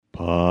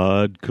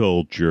Pod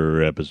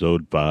Culture,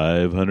 episode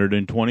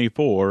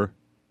 524,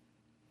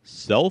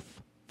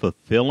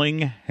 Self-Fulfilling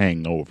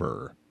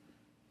Hangover,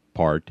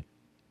 Part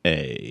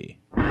A.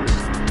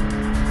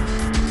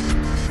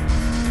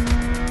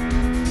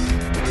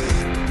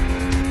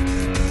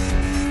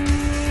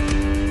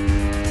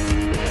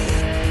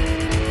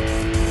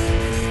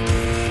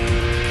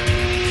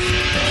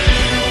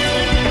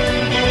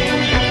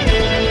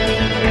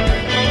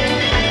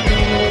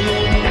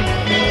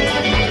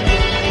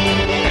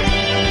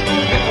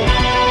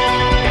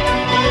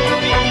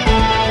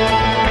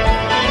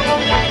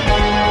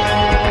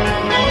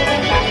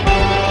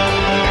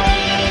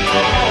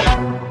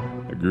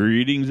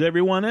 Greetings,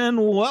 everyone,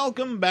 and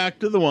welcome back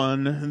to the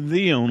one,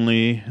 the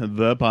only,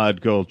 the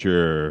Pod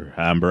Culture.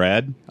 I'm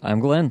Brad. I'm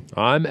Glenn.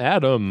 I'm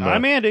Adam.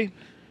 I'm Andy.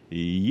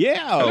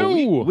 Yeah,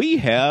 we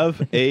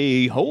have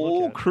a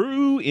whole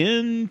crew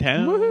in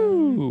town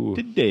Woohoo.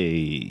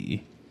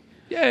 today.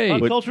 Yay.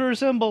 Pod Culture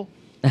Assemble.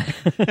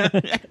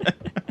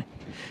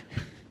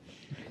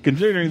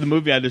 Considering the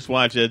movie I just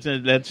watched,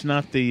 that's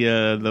not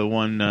the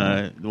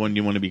one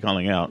you want to be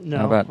calling out. No.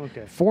 How about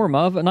Okay. form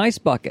of an ice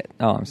bucket?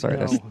 Oh, I'm sorry.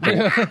 No.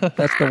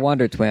 That's the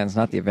Wonder Twins,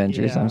 not the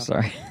Avengers. Yeah. I'm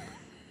sorry.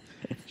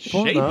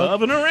 Shape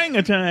of an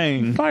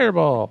orangutan.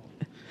 Fireball.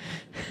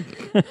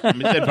 You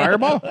said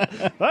fireball?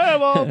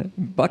 Fireball.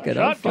 Bucket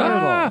Shot of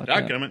fireball.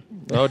 Not coming.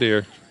 Oh,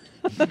 dear.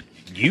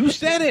 You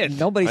said it.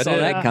 Nobody I saw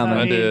did. that coming.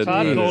 I did.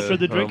 Pod Jeez. Culture,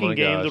 the Oh drinking my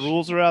game. The gosh.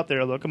 rules are out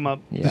there. Look them up.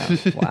 Yeah.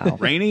 Wow.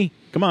 Rainey,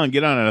 come on,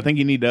 get on it. I think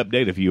you need to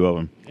update a few of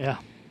them. Yeah.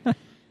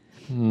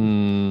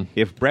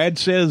 If Brad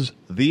says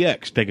the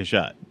X, take a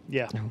shot.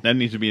 Yeah. That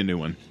needs to be a new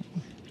one.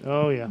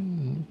 Oh, yeah.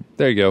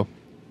 There you go.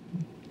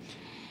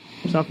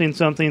 Something,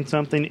 something,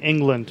 something.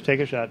 England. Take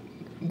a shot.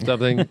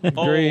 Something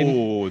green.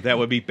 Oh, that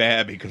would be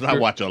bad because I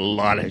watch a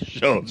lot of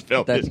shows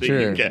filmed That's in the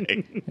true.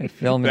 UK.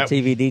 Film and That-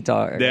 TV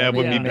detox. that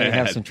would be may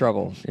have bad. some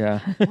trouble. Yeah.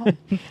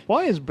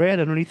 Why is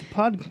Brad underneath the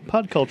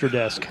Pod Culture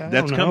desk? I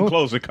That's don't come know.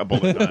 close a couple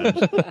of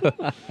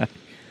times.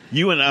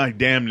 You and I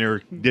damn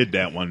near did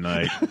that one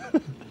night.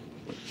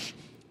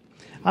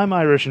 I'm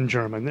Irish and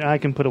German. I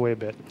can put away a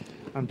bit.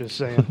 I'm just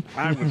saying.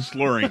 I was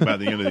slurring by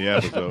the end of the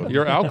episode.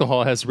 Your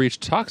alcohol has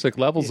reached toxic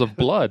levels of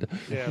blood.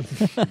 Yeah.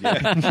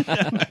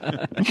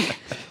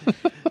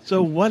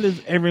 So what has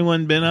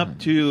everyone been up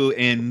to?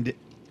 And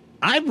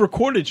I've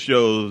recorded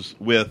shows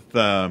with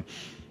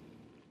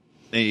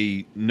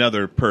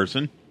another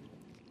person.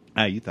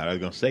 You thought I was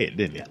going to say it,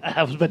 didn't you?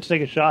 I was about to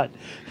take a shot.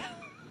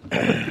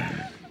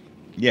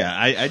 Yeah,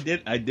 I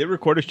did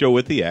record a show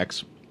with the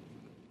X,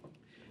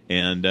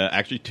 and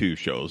actually two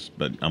shows,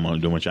 but I'm going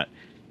to do one shot.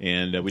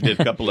 And we did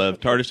a couple of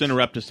TARDIS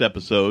Interruptus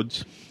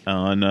episodes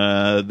on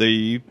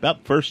the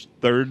about first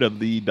third of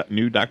the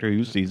new Doctor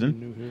Who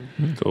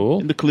season.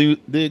 Cool. And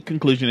the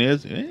conclusion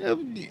is,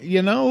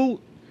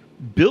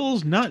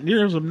 Bill's not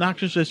near as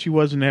obnoxious as she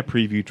was in that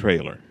preview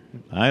trailer.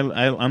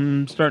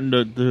 I'm starting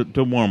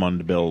to warm on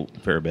to Bill a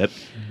fair bit.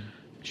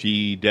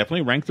 She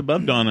definitely ranks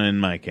above Donna in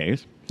my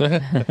case.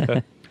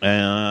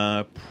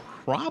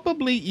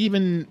 Probably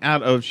even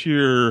out of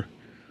sheer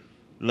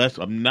less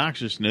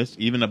obnoxiousness,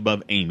 even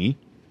above Amy.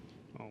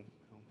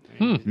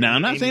 Now,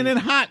 I'm not saying in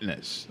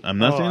hotness. I'm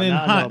not saying in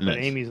hotness. No,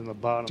 but Amy's in the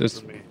bottom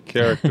Just for me.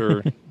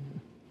 character.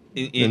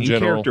 In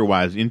general.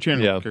 character-wise,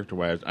 Yeah.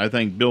 character-wise, I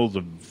think Bill's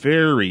a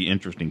very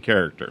interesting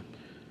character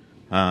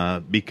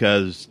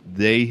because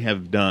they've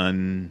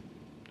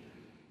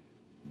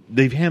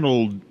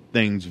handled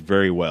things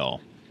very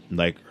well.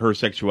 Like her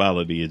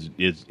sexuality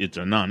it's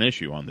a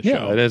non-issue on the Yeah,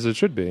 show. it is. It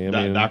should be. I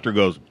mean, Doctor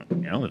goes,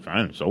 it's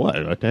fine. So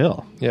what? What the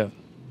hell? yeah.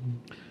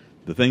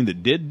 The thing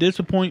that did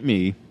disappoint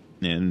me,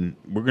 and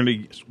we're going to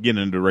get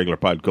into regular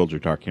pod culture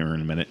talk here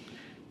in a minute.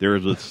 There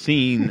was a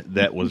scene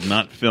that was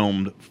not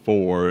filmed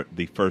for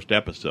the first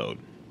episode.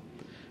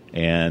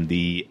 And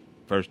the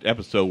first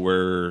episode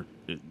where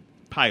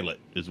Pilot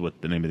is what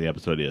the name of the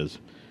episode is.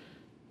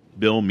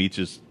 Bill meets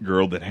this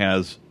girl that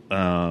has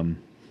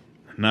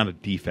not a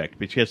defect,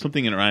 but she has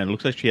something in her eye. And it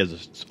looks like she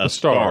has a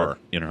star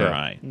in her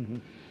eye. Mm-hmm.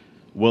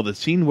 Well, the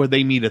scene where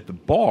they meet at the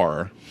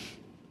bar,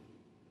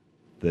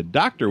 the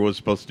Doctor was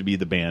supposed to be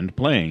the band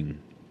playing.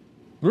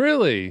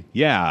 Really?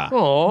 Yeah.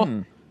 Aw.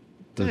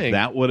 Dang.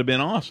 That would have been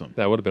awesome.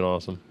 That would have been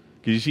awesome.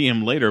 Because you see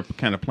him later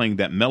kind of playing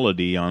that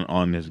melody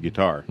on his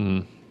guitar.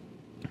 So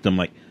I'm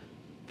like,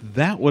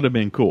 that would have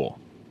been cool.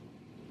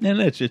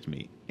 And that's just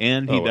me.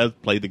 And he does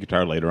play the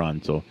guitar later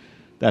on, so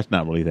that's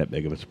not really that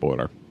big of a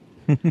spoiler.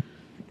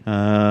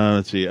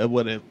 Let's see.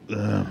 What has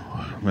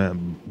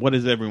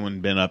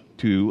everyone been up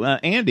to?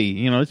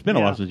 Andy, it's been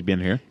a while since you've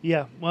been here.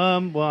 Yeah.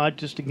 Well, I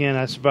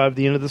survived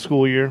the end of the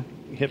school year,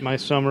 hit my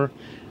summer.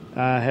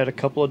 I had a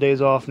couple of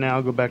days off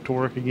now. Go back to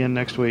work again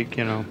next week.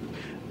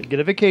 Get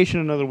a vacation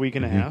another week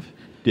and a half.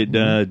 Did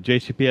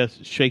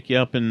JCPS shake you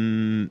up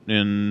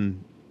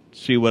and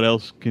see what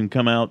else can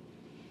come out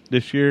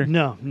this year?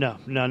 No,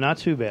 not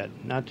too bad.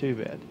 Not too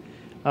bad.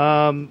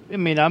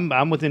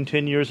 I'm within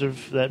 10 years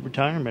of that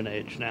retirement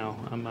age now.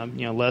 I'm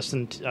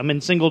I'm in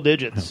single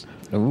digits.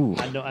 Ooh.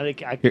 I know I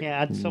can't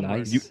add somewhere.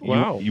 Nice.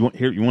 Wow. You want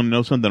to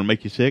know something that'll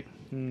make you sick?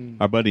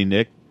 Our buddy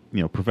Nick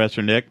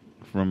Professor Nick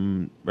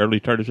from Early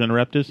TARDIS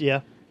Interruptus.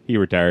 Yeah. He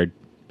retired.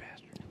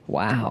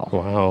 Wow.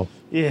 Wow.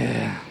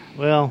 Yeah.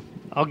 Well,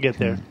 I'll get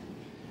there.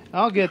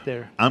 I'll get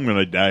there. I'm going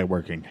to die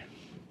working.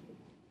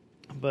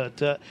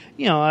 But,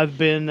 I've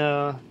been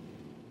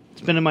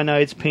spending my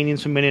nights painting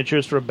some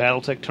miniatures for a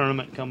Battletech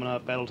tournament coming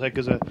up. Battletech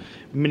is a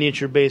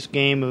miniature-based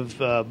game of,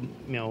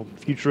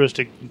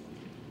 futuristic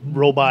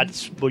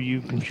robots where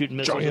you can shoot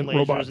missiles Giant and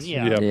lasers. robots. And,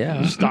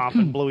 Yeah. stomp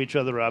and blow each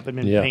other up. I've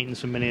been Yeah. painting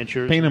some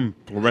miniatures. Paint them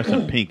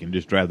fluorescent pink and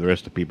just drive the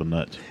rest of people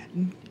nuts.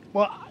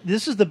 Well,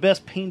 this is the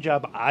best paint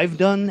job I've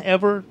done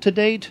ever to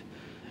date.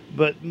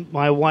 But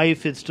my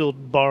wife had still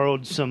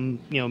borrowed some,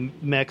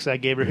 mechs I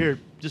gave her. Here,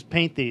 just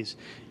paint these.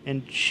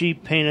 And she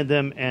painted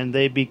them, and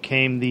they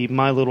became the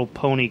My Little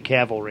Pony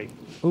cavalry.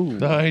 Ooh.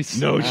 Nice.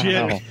 No Wow.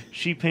 shit.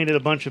 She painted a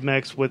bunch of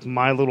mechs with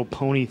My Little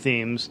Pony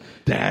themes.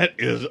 That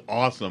is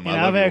awesome. And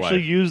I love I've your actually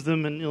wife. used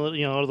them in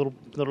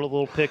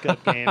little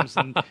pickup games,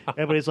 and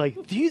everybody's like,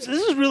 "This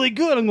is really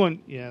good." I'm going,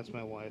 "Yeah, it's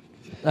my wife."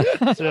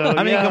 So,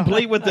 I mean, yeah.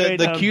 complete with the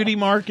Right, cutie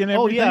mark and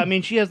Oh everything. yeah, I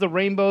mean, she has the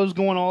rainbows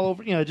going all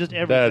over. Just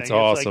everything. That's It's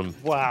awesome.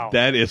 Like, wow.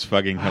 That is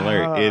fucking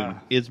hilarious.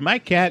 Is my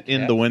cat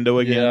in the window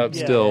again? Yeah.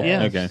 Yeah, Still.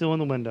 yeah, Okay. still in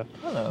the window.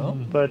 Hello.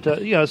 But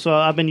so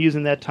I've been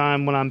using that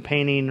time when I'm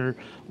painting or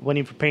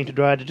waiting for paint to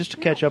dry just to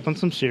catch up on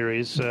some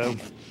series. So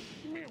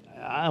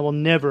I will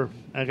never,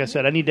 like I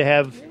said, I need to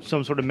have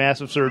some sort of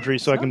massive surgery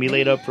so I can be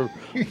laid up for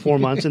 4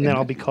 months, and then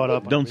I'll be caught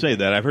up. Don't say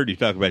that. I've heard you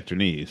talk about your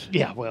knees.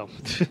 Yeah, well,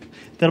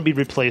 that'll be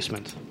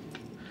replacement.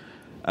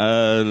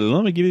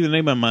 Let me give you the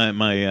name of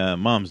my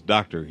mom's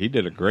doctor. He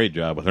did a great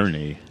job with her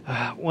knee.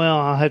 Well,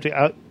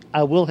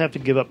 I will have to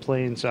give up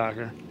playing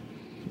soccer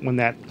when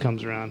that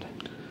comes around.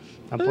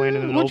 I'm playing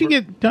in an Once you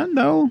get done,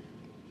 though.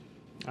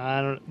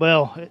 I don't.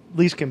 Well, at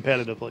least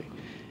competitively.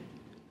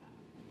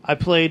 I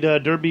played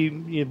Derby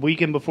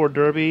weekend before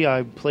Derby.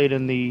 I played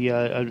in the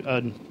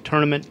a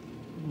tournament,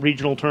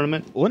 regional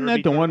tournament. Wasn't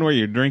Derby that the one tournament.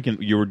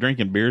 where you were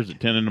drinking beers at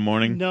 10 in the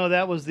morning? No,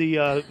 that was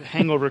the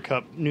Hangover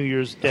Cup New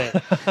Year's Day.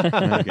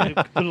 Okay.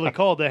 It's literally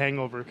called the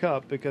Hangover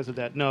Cup because of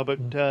that. No, but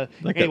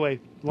Like anyway,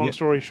 long yeah.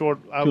 story short,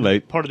 I Too was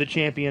late. part of the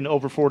champion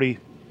over 40,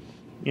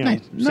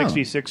 Nice. No.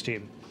 6v6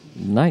 team.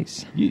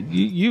 Nice.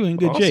 You in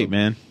good Awesome. shape,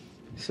 man.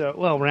 So,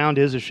 well, round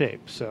is a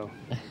shape. So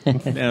I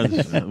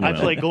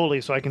play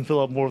goalie, so I can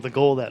fill up more of the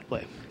goal that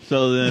way.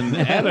 So then,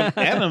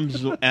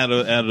 Adam's out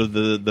of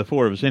the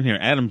four of us in here.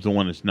 Adam's the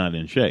one that's not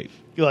in shape.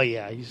 Well,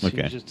 yeah, he's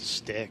Okay. just a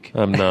stick.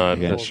 I'm not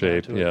in Okay.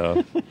 shape. To it.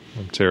 Yeah.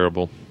 I'm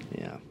terrible.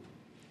 Yeah.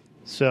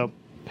 So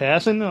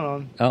passing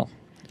on. Oh,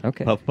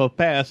 okay. Puff puff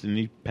pass, and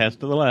he passed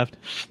to the left.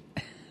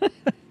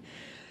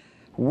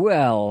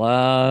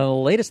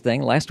 Well, latest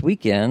thing last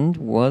weekend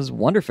was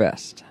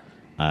Wonderfest,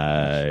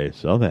 I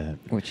saw that.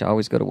 which I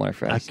always go to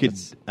Wonderfest.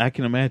 It's I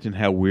can imagine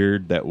how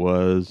weird that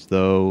was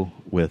though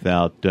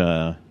without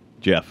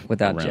Jeff.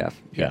 without around.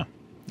 Jeff. Yeah.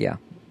 Yeah.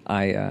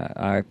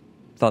 I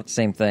thought the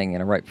same thing,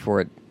 and right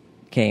before it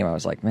came, I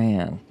was like,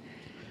 man,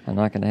 I'm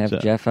not going to have So-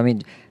 Jeff. I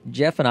mean,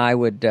 Jeff and I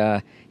would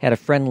had a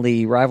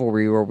friendly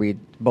rivalry where we'd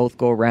both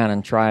go around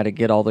and try to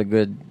get all the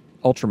good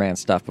Ultraman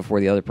stuff before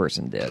the other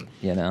person did,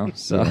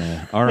 So,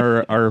 Yeah.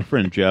 Our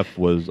friend Jeff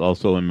was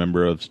also a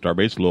member of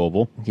Starbase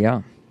Louisville,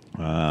 yeah.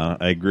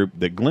 a group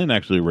that Glenn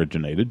actually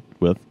originated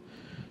with.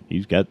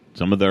 He's got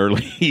some of the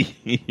early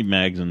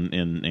mags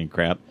and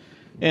crap.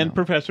 And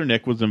Professor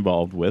Nick was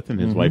involved with, and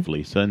his wife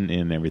Lisa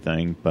and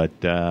everything.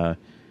 But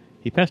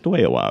he passed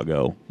away a while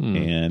ago.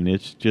 And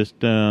it's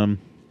just, I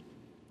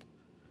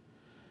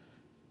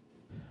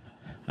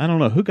don't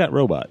know. Who got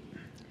Robot?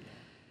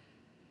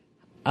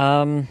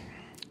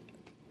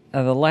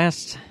 The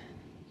last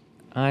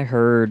I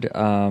heard,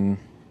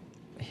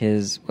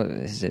 his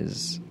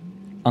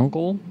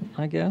uncle,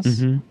 I guess,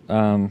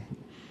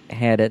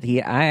 had it.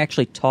 I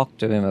actually talked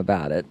to him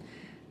about it,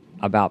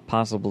 about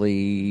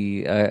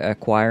possibly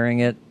acquiring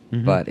it,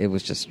 but it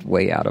was just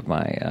way out of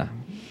my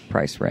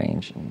price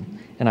range.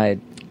 And I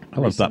had I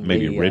would have thought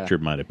maybe recently,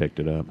 Richard might have picked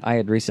it up. I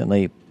had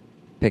recently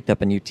picked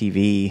up a new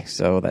TV,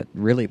 so that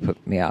really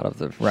put me out of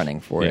the running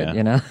for Yeah.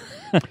 it,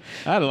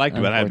 I'd like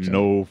to, but I have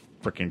Unfortunately. no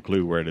freaking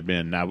clue where it had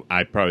been. Now,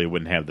 I probably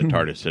wouldn't have the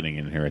TARDIS sitting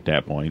in here at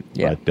that point.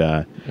 Yeah.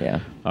 But Yeah.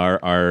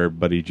 our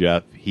buddy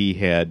Jeff, he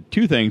had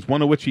two things,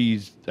 one of which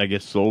he's, I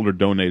guess, sold or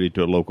donated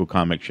to a local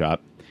comic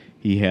shop.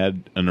 He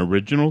had an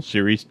original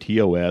series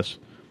TOS,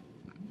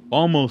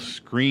 almost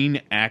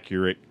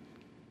screen-accurate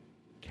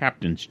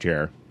captain's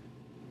chair,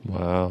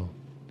 Wow.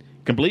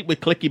 complete with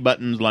clicky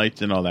buttons,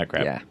 lights, and all that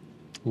crap. Yeah.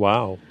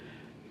 Wow.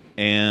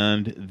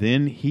 And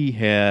then he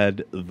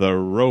had the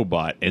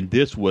robot, and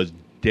this was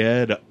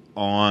dead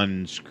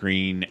on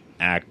screen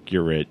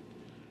accurate.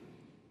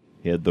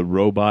 He had the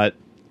robot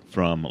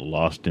from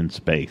Lost in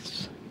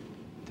Space.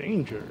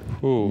 Danger.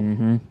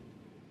 Ooh.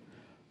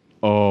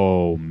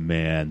 Oh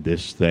man,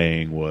 this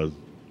thing was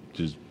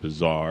just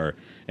bizarre.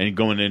 And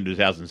going into his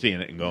house and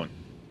seeing it and going,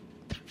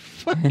 "The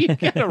fuck, you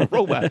got a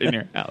robot in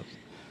your house?"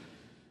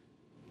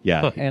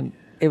 Yeah, And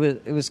it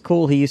was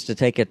cool. He used to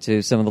take it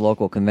to some of the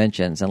local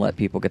conventions and let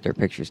people get their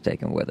pictures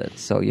taken with it.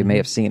 So you may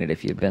have seen it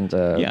if you've been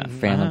to Yeah.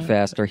 Fanland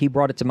Fest, or he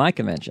brought it to my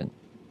convention.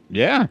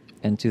 Yeah.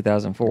 in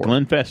 2004.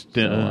 Glenfest,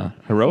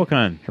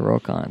 Heroicon.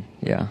 Heroicon,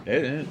 yeah.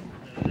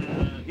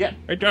 Yeah,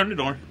 right there on the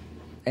door.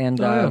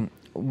 And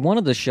one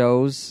of the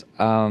shows,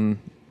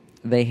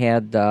 they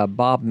had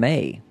Bob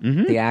May,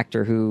 the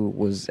actor who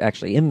was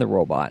actually in the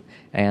robot,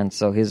 and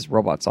so his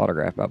robot's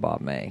autographed by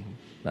Bob May.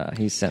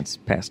 He's since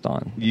passed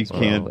on. You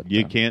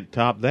can't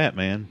top that,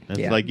 man.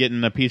 It's like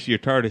getting a piece of your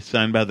TARDIS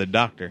signed by the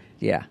doctor.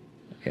 Yeah,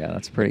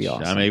 that's pretty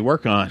awesome. I may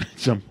work on at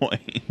some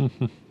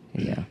point.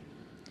 Yeah.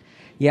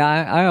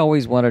 I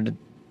always wanted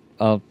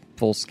a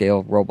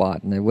full-scale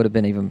robot, and it would have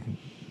been even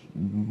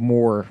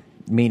more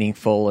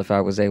meaningful if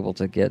I was able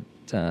to get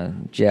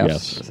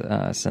Jeff's,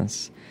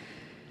 since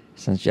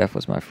Jeff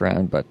was my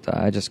friend, but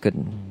I just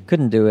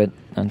couldn't do it,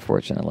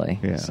 unfortunately.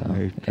 Yeah.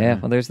 So,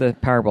 well, there's the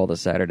Powerball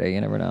this Saturday.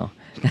 You never know.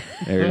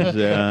 There's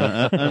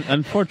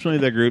unfortunately,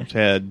 the group's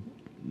had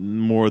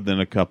more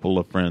than a couple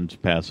of friends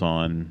pass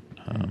on.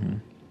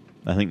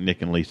 I think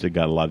Nick and Lisa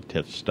got a lot of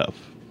tough stuff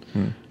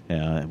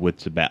with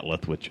the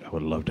Batleth, which I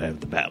would love to have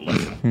the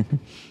Batleth.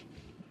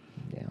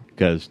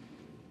 Because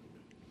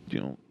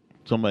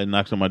somebody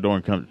knocks on my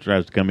door and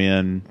tries to come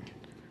in.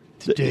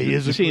 Today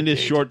is seeing this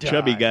short,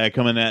 chubby guy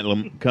coming at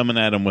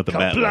him with a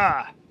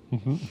Batleth.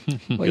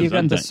 Well, you've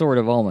got the Sword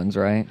of Omens,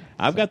 right?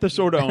 I've got the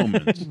Sword of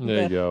Omens.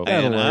 There you go.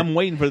 And I'm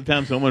waiting for the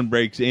time someone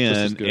breaks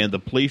in and the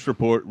police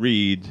report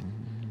reads,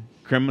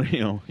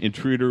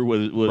 intruder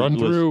was run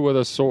through with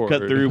a sword.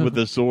 Cut through with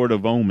the Sword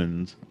of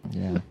Omens.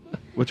 Yeah.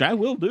 Which I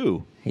will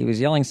do. He was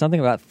yelling something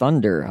about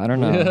thunder. I don't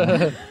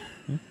know.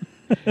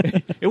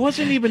 It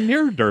wasn't even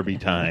near Derby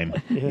time.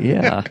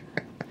 Yeah.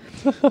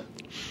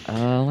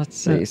 Let's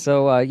see.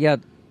 So,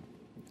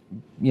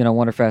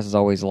 Wonderfest is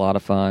always a lot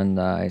of fun.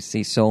 I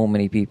see so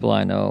many people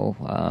I know,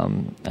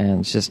 and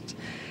it's just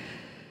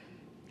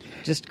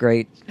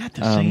great. Not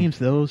the same,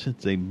 though,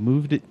 since they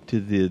moved it to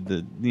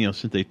the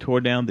since they tore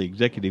down the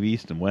Executive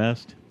East and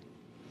West,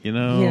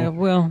 Yeah,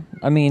 well,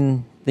 I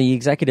mean, the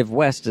Executive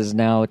West is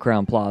now the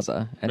Crowne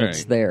Plaza, and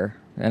it's there,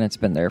 and it's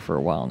been there for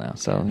a while now.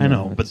 So I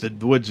know, but the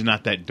wood's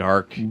not that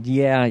dark.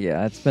 Yeah,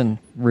 it's been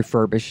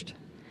refurbished.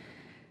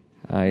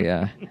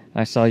 I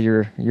saw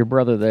your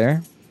brother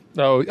there.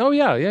 Oh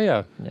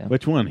yeah.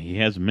 Which one? He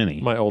has many.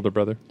 My older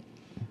brother.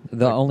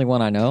 The only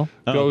one I know.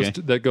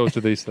 That goes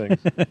to these things.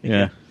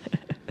 Yeah.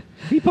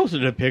 He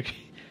posted a picture.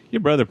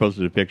 Your brother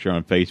posted a picture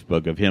on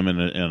Facebook of him in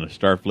a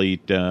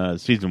Starfleet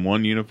Season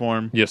 1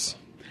 uniform. Yes.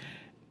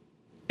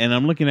 And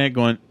I'm looking at it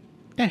going,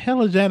 the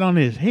hell is that on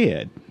his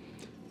head?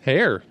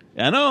 Hair.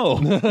 I know.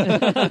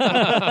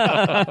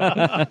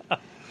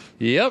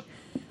 Yep.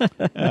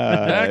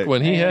 Back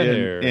when he had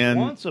hair. And,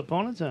 once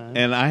upon a time.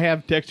 And I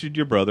have texted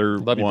your brother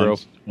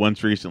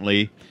once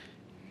recently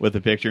with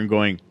a picture and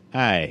going,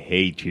 I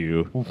hate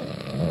you.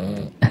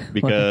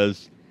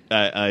 Because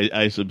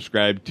I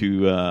subscribed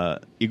to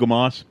Eagle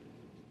Moss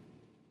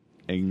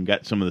and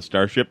got some of the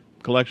Starship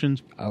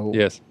collections. Oh.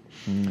 Yes.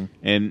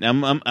 And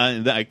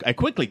I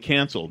quickly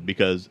canceled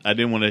because I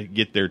didn't want to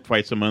get their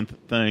twice a month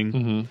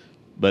thing.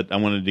 But I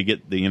wanted to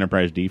get the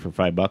Enterprise D for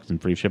 $5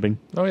 and free shipping.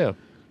 Oh, yeah.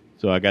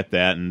 So I got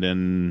that, and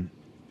then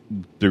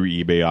through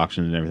eBay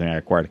auctions and everything, I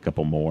acquired a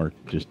couple more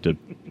just to.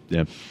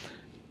 I'm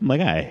like,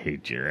 I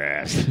hate your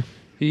ass.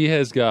 He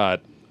has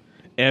got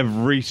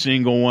every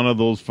single one of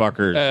those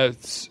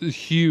fuckers. A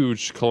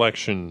huge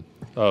collection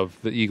of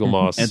the Eagle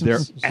Moss, and they're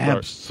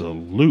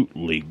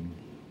absolutely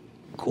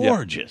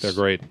gorgeous. Yeah, they're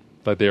great.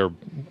 Like they're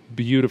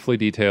beautifully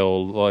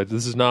detailed. Like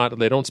this is not.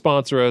 They don't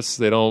sponsor us.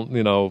 They don't.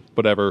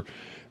 Whatever.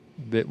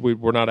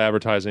 We're not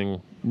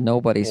advertising.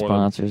 Nobody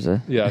sponsors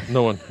it. Yeah,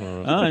 no one.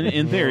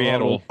 In theory, at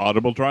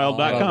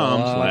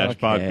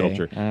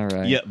audibletrial.com/podculture. All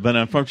right. Yeah, but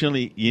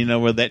unfortunately, you know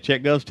where that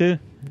check goes to?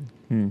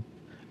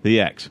 The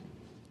X.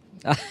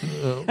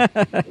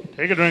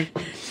 Take a drink.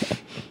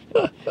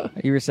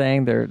 You were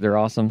saying they're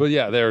awesome. But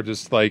yeah, they're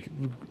just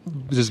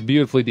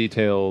beautifully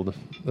detailed,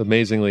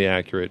 amazingly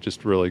accurate,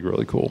 just really,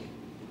 really cool.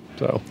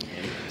 So,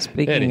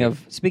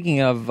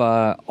 speaking of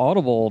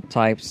Audible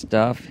type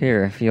stuff,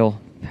 here, if you'll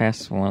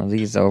pass one of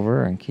these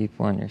over and keep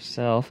one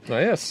yourself. Oh,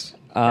 yes.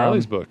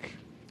 Carly's book.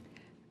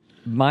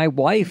 My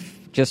wife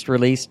just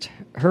released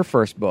her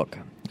first book,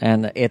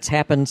 and it's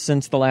happened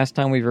since the last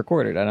time we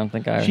recorded. I don't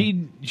think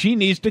She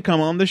needs to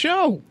come on the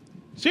show.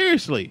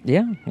 Seriously.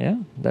 Yeah,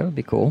 that would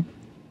be cool.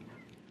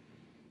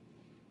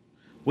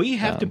 We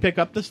have to pick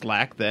up the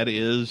slack that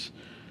is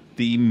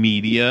the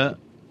media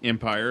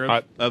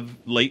empire of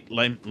late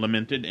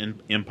lamented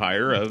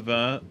empire of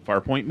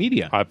Farpoint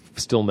Media. I've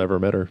still never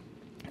met her.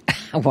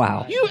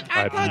 Wow.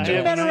 I thought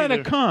you met her at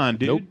a con,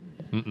 dude. Nope.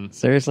 Mm-mm.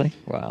 Seriously?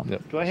 Wow.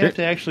 Yep. Do I have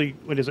to actually,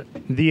 what is it?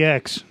 The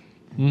X.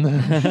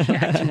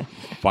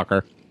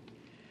 Fucker.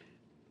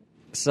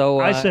 So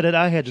I said it,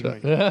 I had to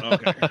drink.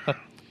 Okay.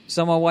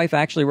 So my wife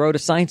actually wrote a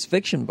science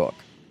fiction book.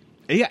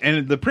 Yeah,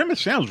 and the premise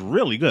sounds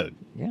really good.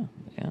 Yeah.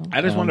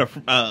 I just want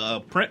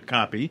a print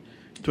copy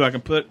so I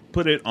can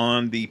put it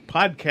on the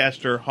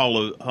Podcaster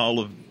Hall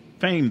of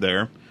Fame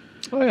there.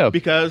 Oh, yeah.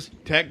 Because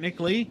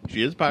technically,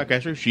 she is a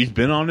podcaster. She's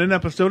been on an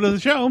episode of the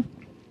show.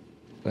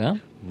 Well,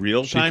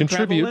 Real-time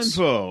travel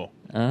info.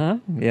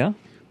 Yeah.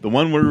 The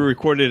one where we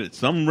recorded at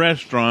some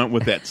restaurant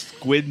with that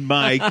squid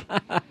mic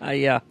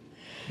Yeah.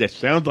 that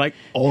sounds like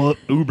all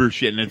Uber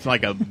shit, and it's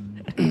like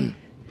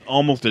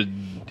almost a.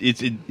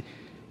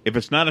 If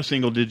it's not a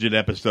single-digit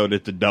episode,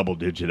 it's a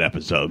double-digit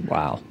episode.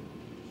 Wow.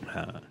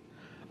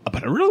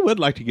 But I really would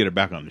like to get her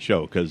back on the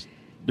show because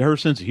her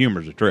sense of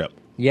humor is a trip.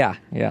 Yeah,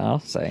 I'll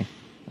say.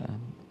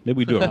 Maybe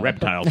we do a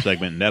reptile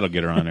segment, and that'll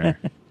get her on there.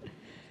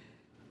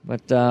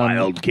 But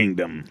Wild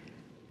Kingdom.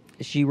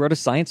 she wrote a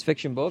science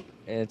fiction book.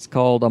 It's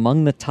called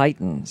Among the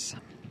Titans.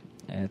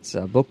 It's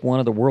book 1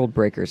 of the World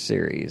Breaker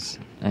series,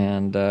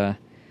 and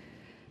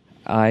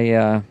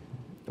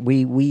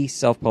we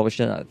self-published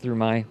it through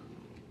my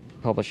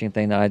publishing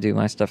thing that I do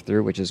my stuff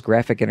through, which is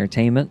Graphic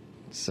Entertainment.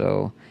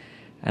 So,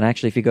 and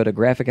actually, if you go to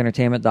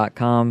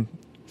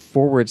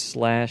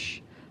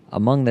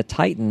graphicentertainment.com/Among the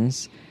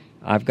Titans,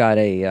 I've got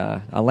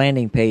a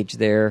landing page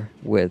there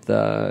with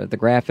the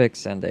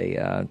graphics and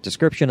a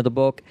description of the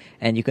book,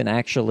 and you can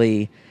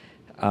actually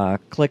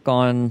click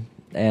on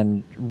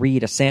and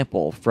read a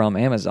sample from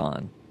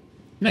Amazon.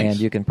 Nice. And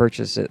you can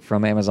purchase it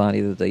from Amazon,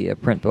 either the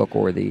print book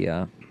or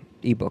the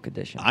ebook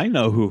edition. I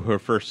know who her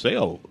first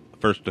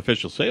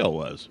official sale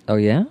was. Oh,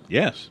 yeah?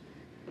 Yes.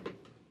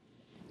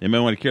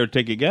 Anybody want to care to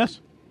take a guess?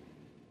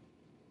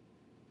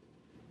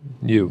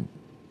 You.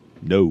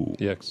 No.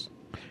 Yes.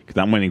 Because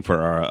I'm waiting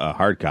for a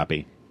hard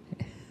copy.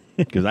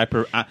 Because I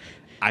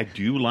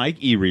do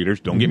like e-readers.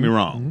 Don't get me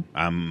wrong.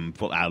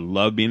 I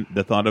love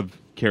the thought of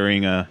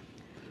carrying a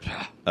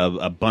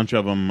bunch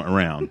of them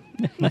around.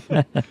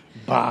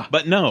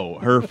 But no,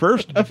 her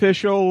first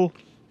official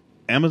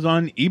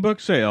Amazon ebook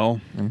sale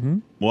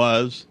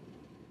was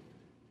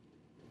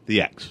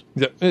The X.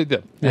 Yeah.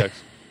 Yes.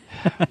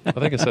 I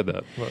think I said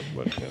that.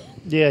 But, yeah.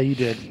 Yeah, you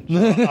did.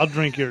 So I'll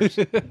drink yours.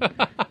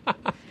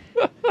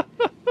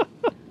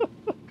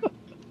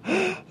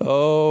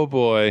 Oh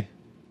boy.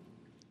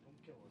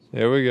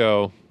 There we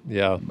go.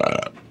 Yeah.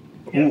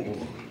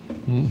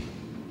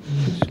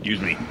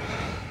 Excuse me.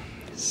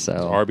 So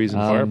Arby's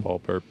and Fireball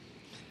Perp.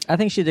 I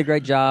think she did a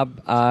great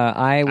job.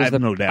 I have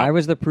no doubt. I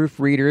was the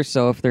proofreader,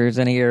 so if there's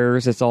any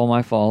errors, it's all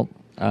my fault.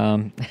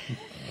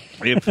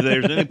 If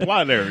there's any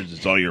plot errors,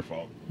 it's all your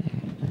fault.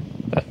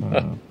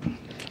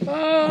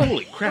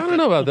 Holy crap. I don't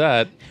know about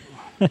that.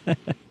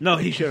 No,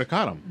 he should have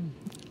caught him.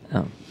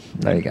 Oh,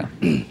 there you go.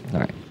 All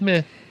right.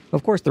 Meh.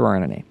 Of course, there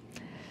aren't any.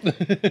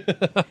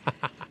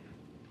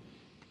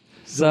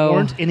 So There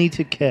weren't any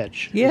to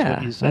catch. is yeah,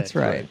 what you said. that's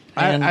right.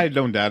 And I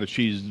don't doubt it.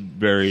 She's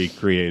very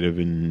creative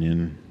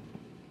in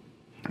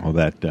all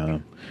that.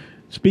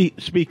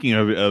 Speaking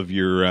of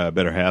your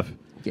better half,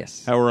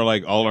 yes. how are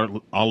like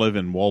Olive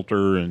and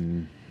Walter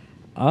and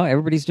Oh,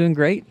 everybody's doing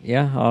great.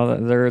 Yeah,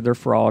 they're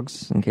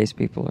frogs. In case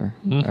people are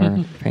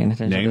paying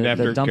attention. named They're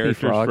after dumpy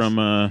characters frogs.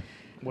 from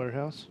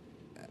Warehouse?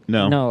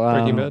 no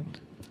Breaking Bad?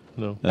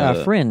 No.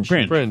 Fringe.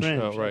 Fringe. Fringe.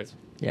 Fringe. Oh, right.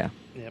 Yeah,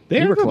 Yep. They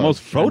You are were the close.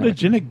 most I know.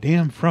 photogenic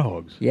damn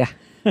frogs. yeah,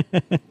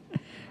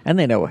 and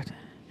they know it.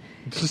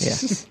 Yeah.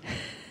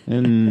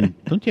 And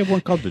don't you have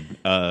one called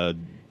the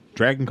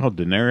dragon called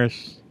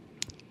Daenerys?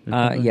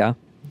 Yeah.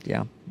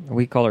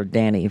 We call her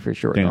Danny for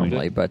short Danny.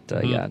 normally, but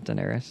yeah,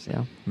 Daenerys.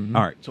 Yeah. Mhm.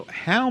 All right. So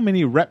how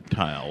many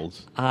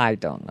reptiles? I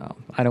don't know.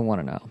 I don't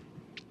want to know.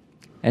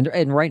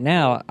 And right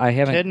now I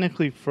haven't.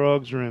 Technically,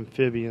 frogs are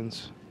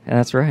amphibians.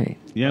 That's right.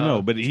 Yeah,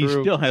 no, but he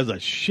true. still has a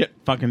shit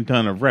fucking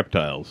ton of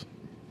reptiles.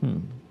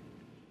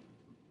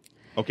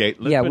 Okay,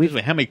 let's Yeah, put it this we've-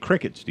 way. How many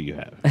crickets do you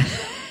have?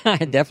 I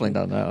definitely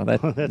don't know.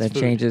 That That's food.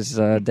 changes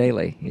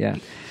daily. Yeah.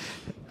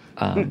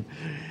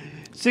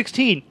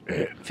 16,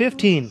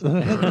 15.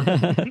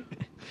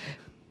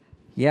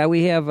 Yeah,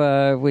 we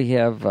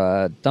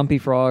have dumpy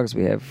frogs.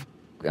 We have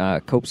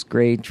Cope's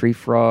grade tree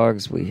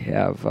frogs. We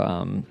have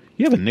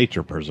You have a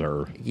nature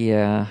preserve. we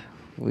have.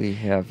 Do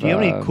you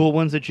have any cool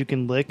ones that you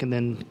can lick and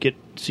then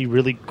see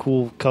really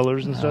cool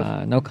colors and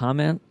stuff? No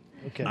comment.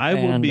 Okay. I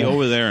will And, be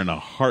over there in a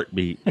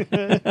heartbeat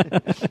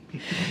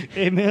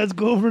Hey man, let's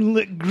go over and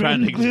lick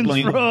trying to Glenn's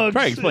explain. frogs.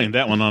 Try to explain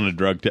that one on a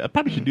drug test. I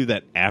probably should do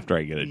that after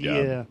I get a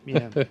job.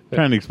 Yeah.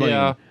 Trying to explain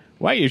Yeah.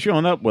 why are you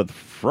showing up with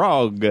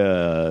frog.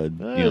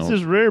 It's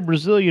this rare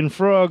Brazilian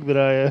frog that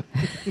I.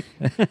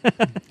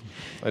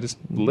 I just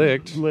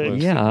licked.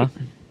 Licked. Yeah.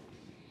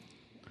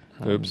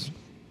 Oops.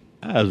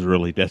 I was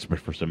really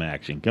desperate for some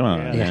action. Come on,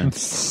 Yeah. man.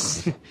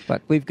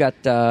 But we've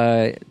got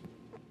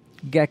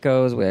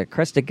geckos. We have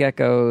crested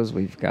geckos.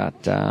 We've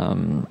got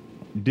Do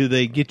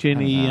they get you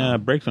any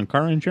breaks on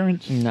car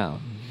insurance? no,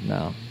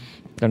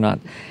 they're not.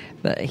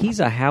 He's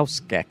a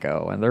house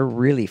gecko, and they're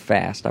really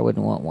fast. I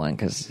wouldn't want one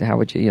because how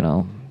would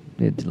you,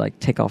 it'd like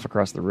take off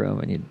across the room,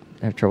 and you'd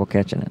have trouble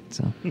catching it.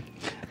 So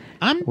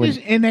I'm just,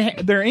 and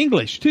they're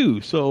English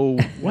too. So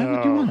why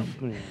would you want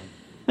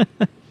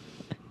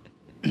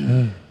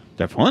them?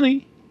 They're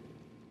funny.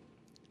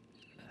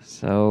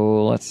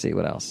 So let's see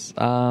what else.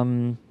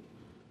 And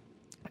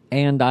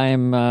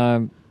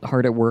I'm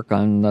hard at work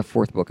on the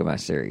 4th book of my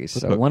series.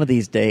 So book? one of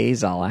these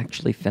days I'll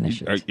actually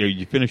finish Are it.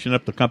 you finishing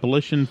up the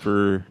compilation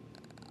for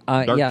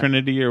Dark yeah.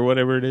 Trinity or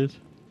whatever it is?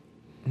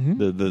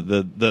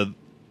 The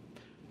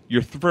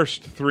Your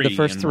first three. The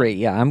first three,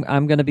 yeah.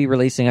 I'm going to be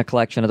releasing a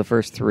collection of the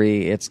first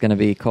three. It's going to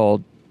be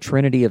called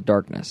Trinity of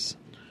Darkness.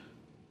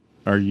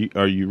 Are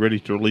you ready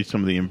to release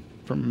some of the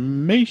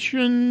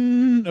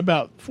information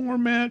about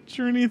formats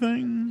or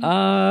anything?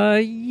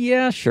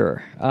 Yeah,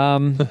 sure.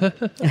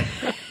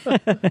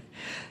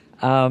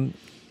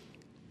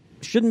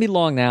 Shouldn't be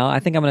long now. I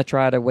think I'm going to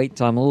try to wait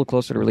till I'm a little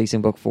closer to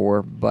releasing book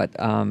 4, but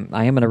I am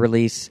going to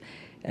release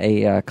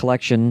a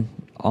collection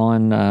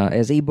on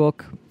as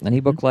ebook, an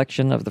ebook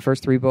collection of the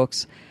first 3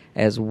 books,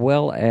 as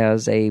well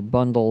as a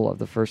bundle of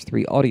the first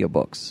 3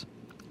 audiobooks.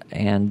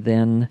 And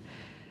then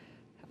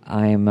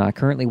I'm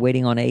currently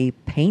waiting on a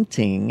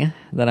painting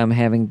that I'm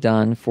having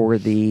done for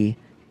the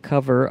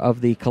cover of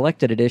the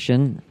collected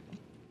edition,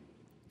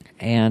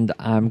 and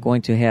I'm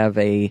going to have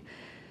a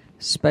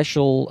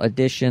special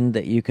edition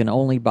that you can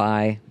only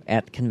buy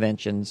at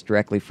conventions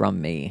directly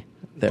from me.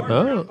 That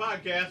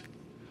podcast.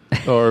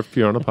 Or if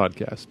you're on a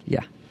podcast.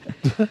 Yeah.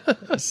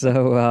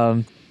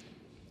 So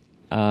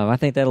I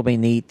think that'll be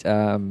neat.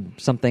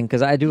 Something,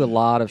 because I do a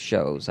lot of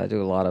shows. I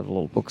do a lot of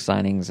little book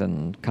signings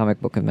and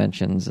comic book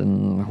conventions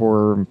and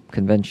horror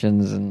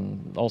conventions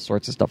and all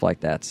sorts of stuff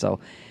like that. So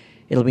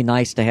it'll be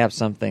nice to have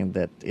something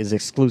that is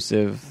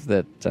exclusive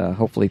that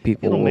hopefully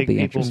people It'll will make be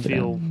people interested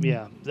feel, in.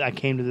 yeah, I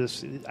came to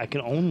this, I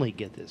can only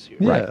get this here.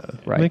 Right, Yeah,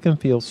 right. Make them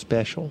feel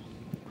special.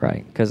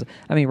 Right, because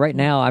I mean, right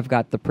now I've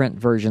got the print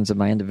versions of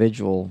my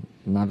individual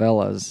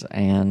novellas,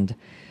 and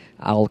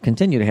I'll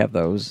continue to have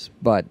those.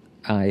 But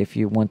if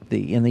you want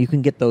and you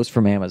can get those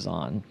from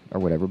Amazon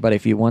or whatever. But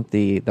if you want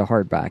the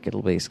hardback,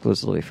 it'll be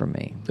exclusively from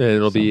me. And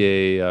it'll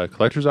be a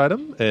collector's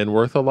item and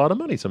worth a lot of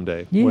money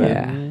someday. Yeah.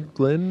 When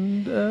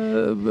Glenn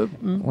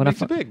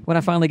makes it big. When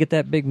I finally get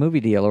that big movie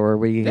deal, or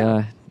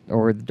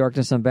or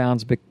Darkness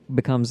Unbound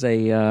becomes a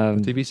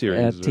TV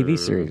series. a TV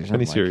series, or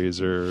something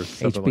miniseries, or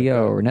something like HBO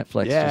that. or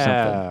Netflix Yeah. or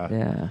something.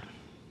 Yeah,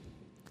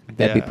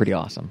 that'd be Yeah. pretty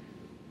awesome.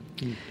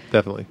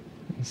 Definitely.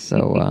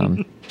 So,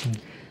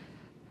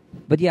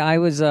 but yeah, I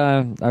was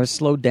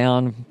slowed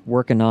down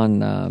working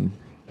on,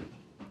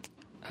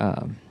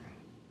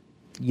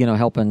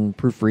 helping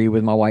proofread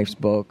with my wife's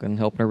book and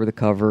helping her with the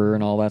cover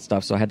and all that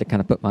stuff. So I had to kind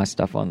of put my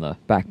stuff on the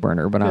back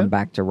burner. But I'm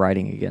back to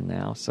writing again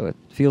now, so it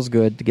feels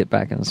good to get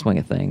back in the swing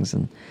of things.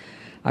 And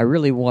I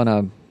really want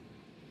to.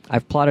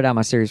 I've plotted out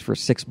my series for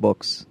 6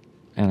 books,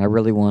 and I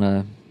really want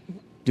to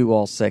do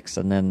all 6,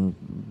 and then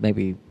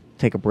maybe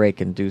take a break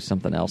and do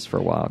something else for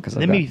a while. Because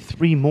Then maybe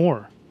 3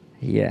 more.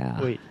 Yeah.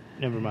 Wait,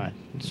 never mind.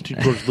 It's too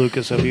George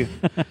Lucas of you.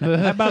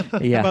 How about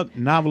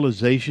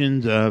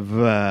novelizations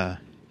of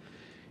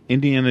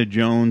Indiana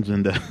Jones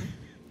and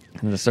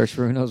And the Search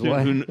for Who Knows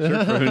What? Search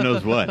for Who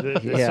Knows what?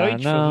 Yeah,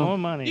 Search for no. more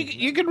money.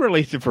 You can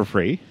release it for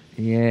free.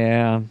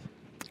 Yeah.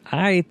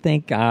 I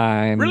think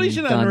I'm Release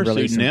it done under a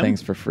releasing pseudonym.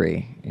 things for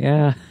free.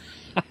 Yeah.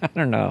 I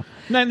don't know.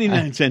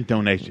 99-cent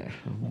donation.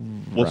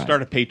 We'll Right.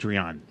 start a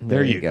Patreon.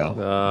 There you go.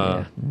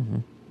 Yeah.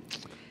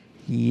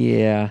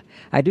 Yeah.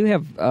 I do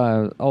have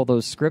all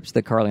those scripts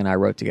that Carly and I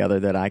wrote together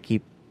that I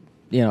keep,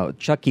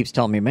 Chuck keeps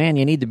telling me, man,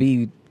 you need to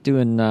be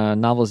doing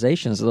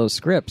novelizations of those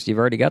scripts. You've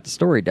already got the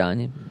story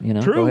done.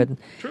 True. Go ahead.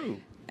 True.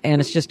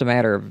 And it's just a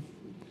matter of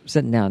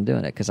sitting down and doing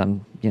it because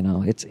I'm,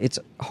 it's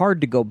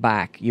hard to go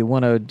back. You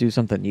want to do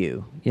something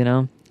new,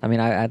 I mean,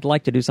 I'd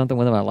like to do something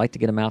with them. I'd like to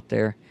get them out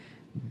there.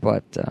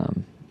 But,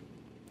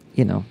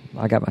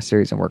 I got my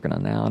series I'm working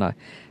on now, and I've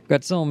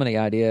got so many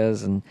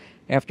ideas. And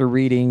after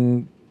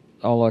reading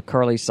all of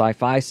Carly's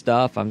sci-fi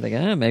stuff, I'm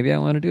thinking, maybe I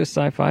want to do a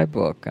sci-fi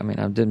book. I mean,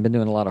 I've been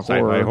doing a lot of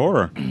Sci-fi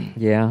horror.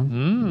 Yeah,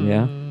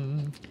 yeah.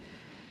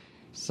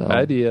 So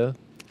Idea.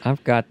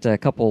 I've got a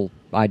couple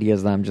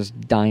ideas that I'm just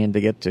dying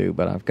to get to,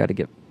 but I've got to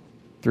get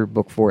through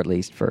book 4 at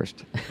least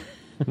first.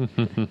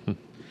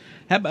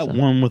 How about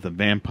one with a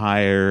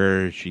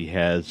vampire? She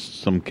has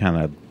some kind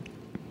of,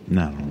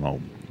 I don't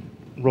know.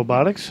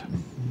 Robotics?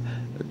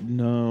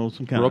 No,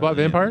 some kind Robot of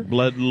vampire?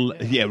 blood.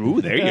 Yeah,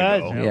 ooh, there you go.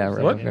 Yeah. Yeah,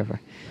 What? right.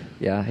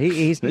 Yeah,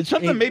 he's It's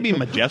something maybe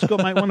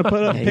Majesco might want to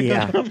put up. Pick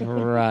Yeah, up.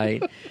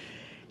 right.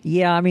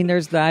 Yeah, I mean,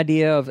 there's the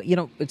idea of,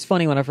 it's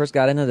funny, when I first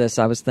got into this,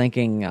 I was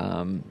thinking,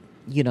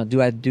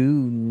 do I do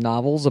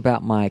novels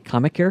about my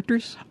comic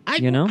characters? I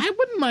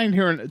wouldn't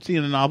mind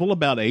seeing a novel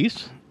about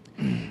Ace.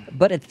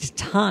 But at the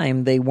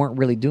time, they weren't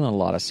really doing a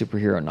lot of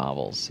superhero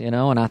novels, and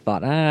I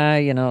thought,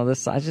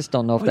 this, I just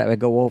don't know if that would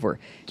go over.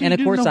 So And you of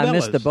do course, I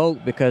missed the novellas.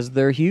 boat because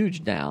they're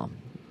huge now.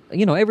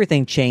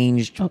 Everything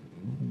changed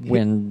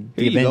when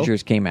the Here you go.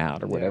 Avengers came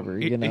out or whatever,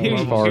 Here-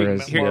 as far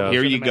as...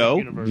 here you go.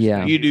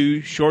 Yeah. You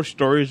do short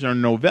stories or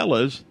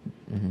novellas,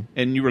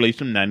 and you release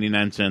them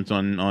 99 cents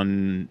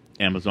on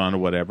Amazon or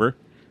whatever.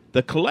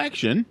 The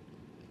collection,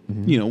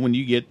 when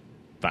you get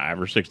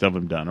 5 or 6 of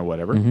them done or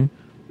whatever,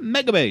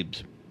 Mega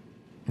Babes.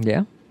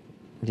 Yeah,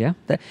 yeah.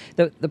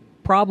 The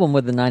problem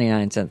with the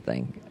 99-cent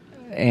thing,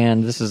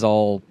 and this is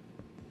all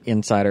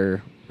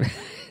insider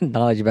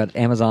knowledge about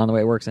Amazon, the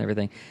way it works and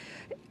everything.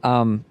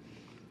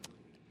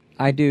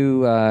 I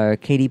do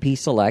KDP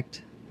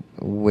Select,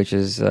 which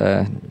is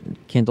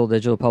Kindle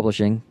Digital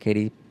Publishing,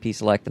 KDP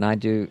Select, and I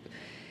do.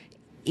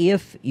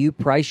 If you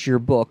price your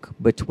book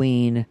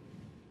between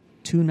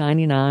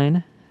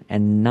 $2.99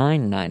 and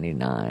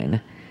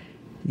 $9.99,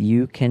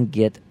 you can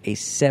get a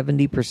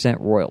 70%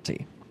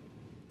 royalty.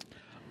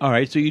 All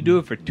right, so you do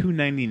it for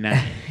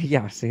 $2.99.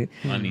 Yeah, see,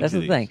 On each that's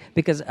of the thing. these.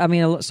 Because, I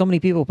mean, so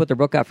many people put their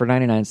book out for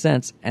 99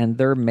 cents, and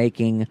they're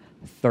making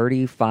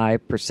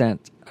 35%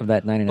 of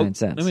that 99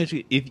 cents. Let me ask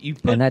you, if you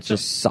put And that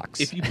just sucks.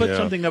 If you put Yeah.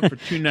 something up for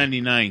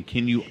 $2.99,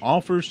 can you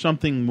offer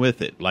something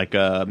with it, like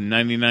a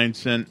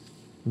 99-cent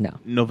No.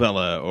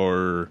 novella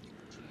or?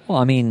 Well,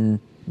 I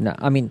mean, no.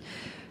 I mean,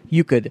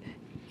 you could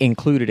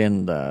include it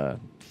in the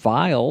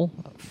file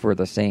for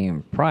the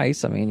same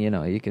price. I mean,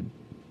 you could.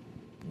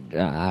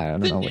 I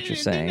don't know what you're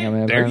saying. I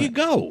mean, There you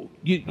go.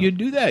 You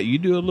do that. You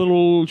do a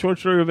little short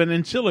story of an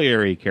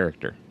ancillary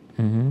character,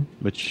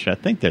 which I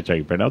think that's how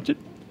you pronounce it.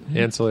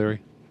 Ancillary.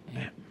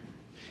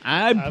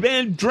 I've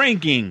been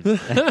drinking.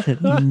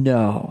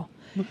 No.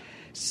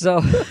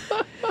 So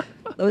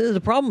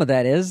the problem with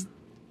that is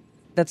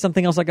that's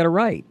something else I got to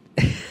write.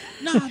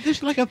 No, this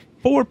is like a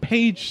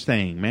 4-page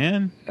thing,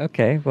 man.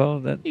 Okay. Well,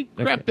 that. You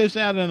crap this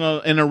out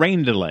in a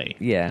rain delay.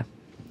 Yeah.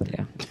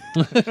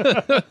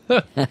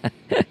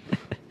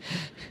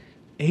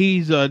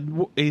 He's a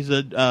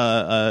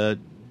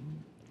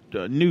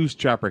news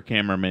chopper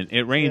cameraman.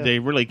 It rains; Yeah. they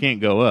really can't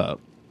go up.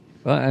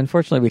 Well,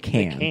 unfortunately, we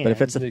can. can. But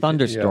if it's a They can,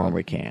 thunderstorm, yeah.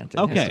 we can't. It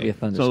has to be Okay, a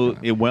thunderstorm.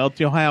 so well, it's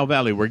the Ohio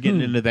Valley. We're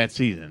getting into that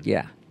season.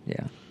 Yeah.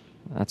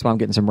 That's why I'm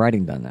getting some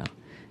writing done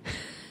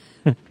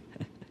now.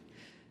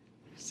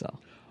 So.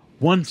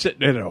 One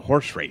sitting at a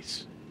horse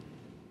race.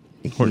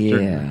 Horse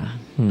Yeah.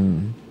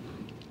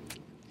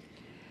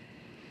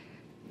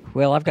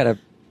 Well, I've got a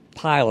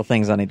pile of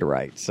things I need to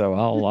write, so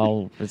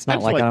I'll. It's not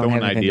That's like I don't throwing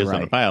have anything ideas to write.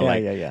 on a pile.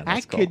 Yeah. I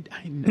That's cool.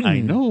 I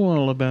know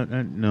all about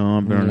that. No,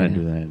 I better not Yeah.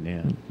 do that.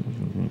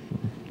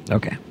 Yeah.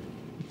 Okay.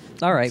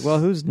 All right. Well,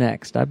 who's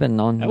next? I've been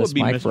on That this would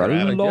be mic Mr. for a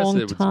Adams. I guess long it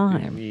would be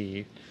time.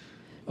 me.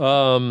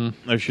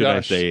 Or should Gosh.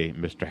 I say,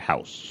 Mr.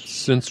 House?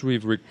 Since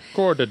we've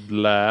recorded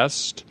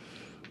last,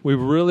 we've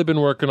really been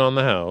working on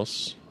the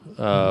house.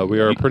 We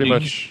are pretty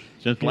much.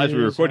 Since last we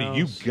His recorded,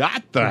 you house.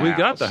 got the We house.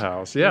 got the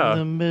house, In the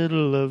yeah.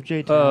 middle of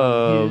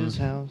J-Town, Um, his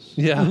house.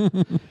 Yeah.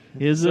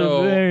 Is So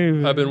a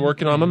very I've been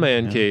working on my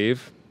man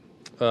cave.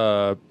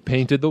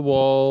 Painted the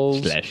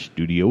walls. /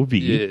 Studio V.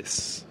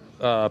 Yes.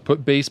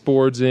 Put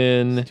baseboards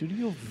in.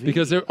 Studio V.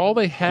 Because all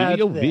they had.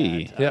 Studio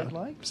V. That Yeah. I'd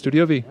like.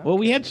 Studio V. Well,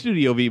 we had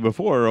Studio V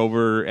before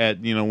over at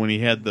when he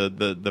had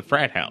the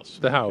frat house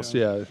The house,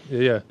 yeah.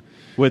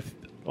 with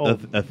Oh,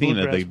 Athena,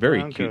 the Bluegrass very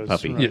Broncos, cute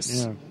puppy. right,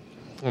 Yes. yeah.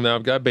 And now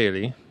I've got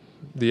Bailey,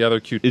 the other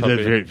cute Is puppy.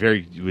 that very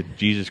very with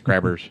Jesus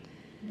Crabbers?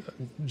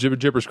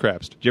 Gibbers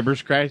Crapsed.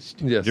 Gibbers Christ?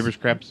 Yes. Gibbers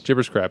Craps?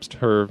 Gibbers Crapsed,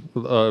 her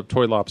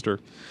toy lobster.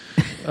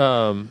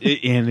 And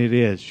it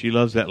is. She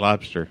loves that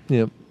lobster.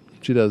 Yep,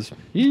 she does.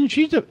 And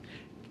she's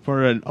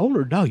for an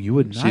older dog, you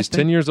would not She's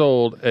think- 10 years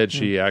old, and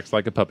she acts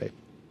like a puppy.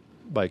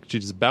 Like,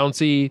 she's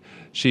bouncy.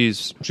 She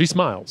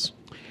smiles.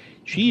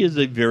 She is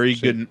a very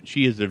good.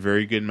 She is a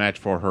very good match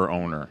for her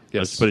owner. Yes.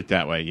 Let's put it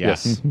that way. Yeah.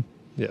 Yes.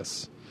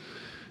 Yes.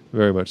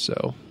 Very much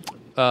so.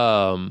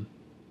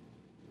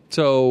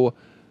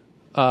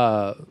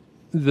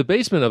 The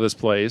basement of this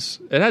place,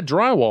 it had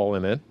drywall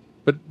in it,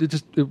 but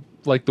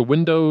like the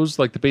windows,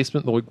 like the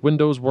basement, the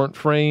windows weren't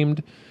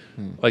framed.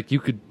 Like you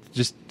could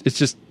it's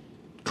just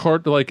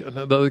cut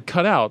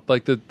out,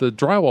 like the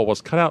drywall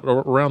was cut out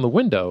around the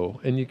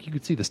window, and you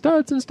could see the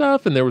studs and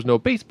stuff, and there was no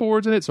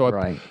baseboards in it. So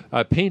Right.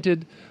 I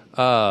painted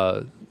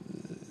the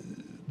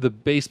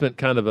basement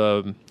kind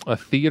of a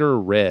theater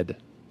red,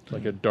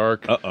 like a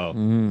dark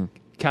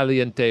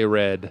caliente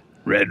red.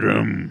 Red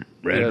room.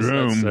 Red Yes,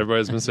 room.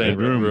 everybody's been saying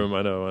Red red room. room.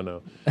 I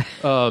know.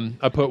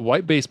 I put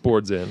white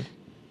baseboards in,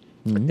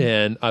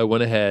 and I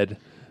went ahead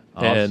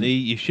and See,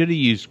 you should have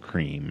used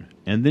cream,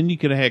 and then you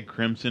could have had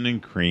crimson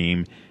and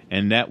cream,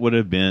 and that would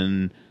have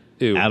been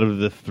Ew. out of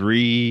the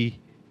 3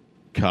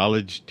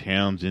 college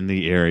towns in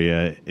the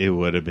area. It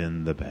would have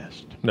been the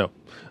best. no.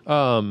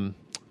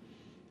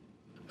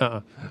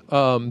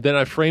 Then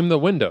I framed the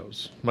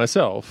windows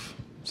myself.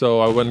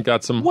 So I went and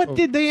got some. What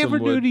did they some ever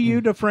do wood. to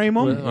you to frame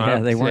them? Yeah,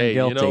 they weren't Hey,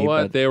 guilty, You know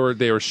what? but-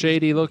 They were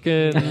shady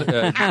looking.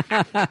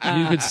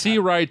 You could see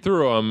right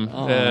through them,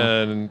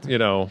 and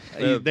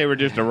They were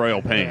just a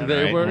royal pain.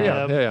 They right? were-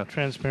 yeah.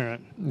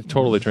 Transparent.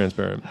 totally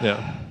transparent.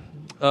 Yeah.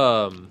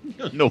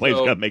 No way it's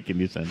So- going to make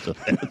any sense of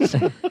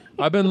that.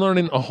 I've been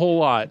learning a whole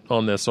lot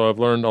on this, so I've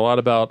learned a lot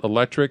about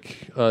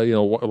electric,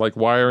 like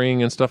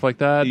wiring and stuff like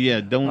that.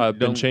 Yeah, don't- I've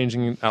been don't-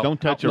 changing.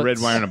 Don't touch a red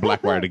outlets. wire and a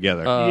black wire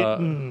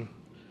together.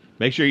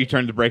 Make sure you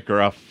turn the breaker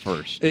off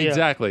first.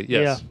 Exactly.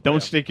 Yes.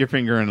 Don't stick your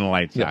finger in the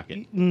light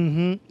socket.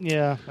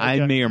 Yeah. I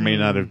may or may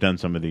not have done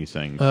some of these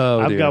things. Oh,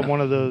 I've dear. got one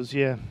of those,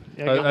 yeah.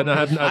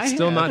 I'd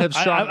still not have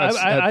shot.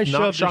 I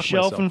shoved a shocked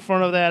shelf myself. in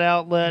front of that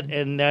outlet,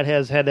 and that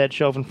has had that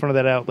shelf in front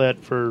of that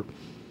outlet for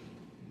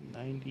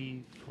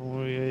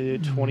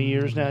 20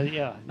 years now.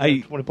 Yeah,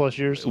 20 plus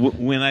years.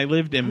 When I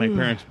lived in my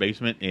parents'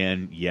 basement,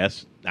 and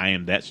yes, I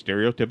am that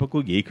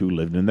stereotypical geek who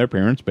lived in their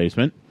parents'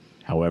 basement.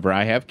 However,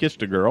 I have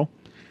kissed a girl.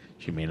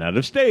 She may not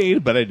have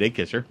stayed, but I did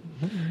kiss her.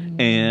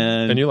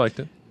 And And you liked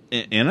it.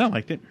 and I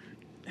liked it.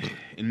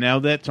 And now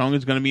that song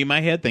is going to be in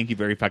my head. Thank you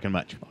very fucking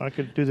much. I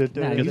could do that.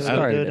 No, you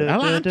started it.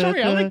 I'm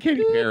sorry, I like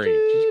Katy Perry.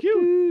 She's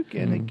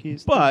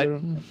cute. But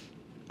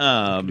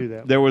do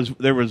that.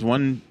 there was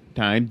one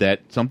time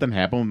that something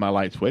happened with my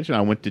light switch, and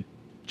I went to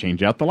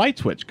change out the light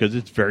switch because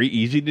it's very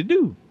easy to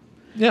do.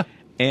 Yeah.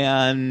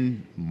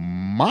 And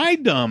my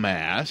dumb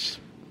ass,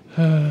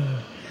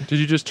 Did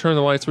you just turn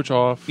the light switch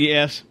off?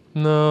 yes,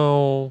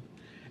 No.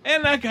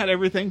 and I got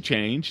everything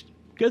changed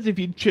because if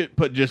you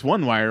put just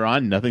one wire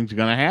on, nothing's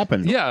going to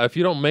happen. Yeah, if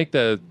you don't make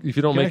a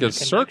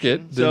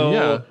circuit, then So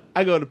yeah.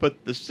 I go to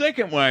put the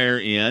second wire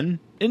in,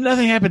 and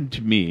nothing happened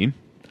to me.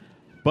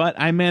 But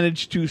I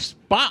managed to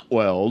spot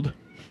weld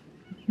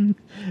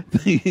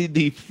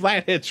the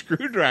flathead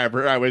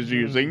screwdriver I was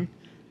using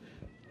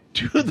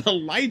to the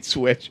light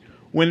switch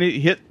when it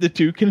hit the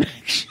two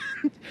connections.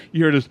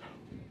 You hear this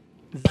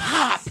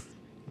pop.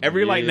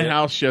 Every light in the Yeah.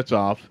 house shuts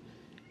off,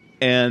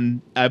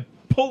 and I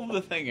pull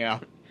the thing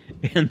out,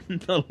 and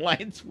the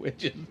light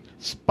switch is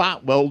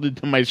spot welded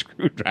to my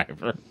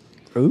screwdriver.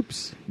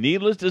 Oops.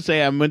 Needless to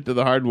say, I went to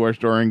the hardware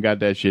store and got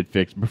that shit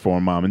fixed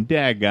before Mom and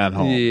Dad got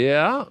home.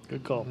 Yeah.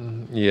 Good call.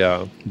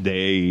 Yeah.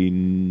 They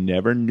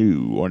never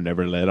knew or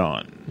never let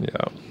on.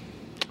 Yeah.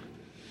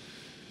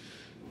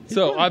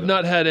 So I've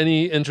not had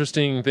any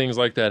interesting things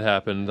like that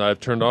happen.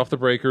 I've turned off the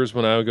breakers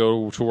when I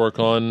go to work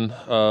on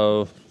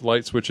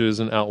light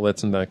switches and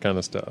outlets and that kind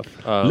of stuff.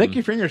 Lick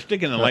your finger,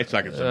 stick in the light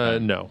socket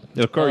sometime. No.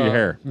 It'll curl your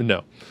hair.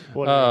 No.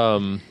 What-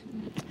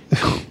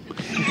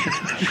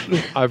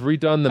 I've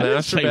redone the I didn't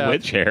master say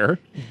which hair.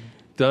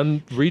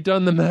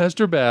 redone the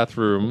master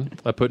bathroom.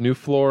 I put new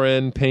floor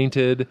in,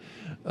 painted.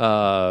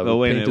 Oh,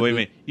 wait a painted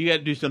minute. You got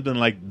to do something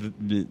like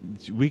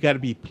we got to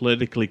be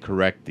politically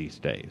correct these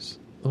days.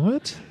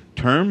 What?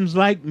 Terms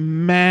like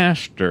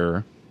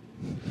master.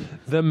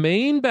 The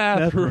main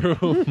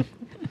bathroom.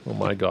 Oh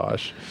my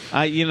gosh!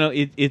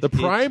 It's The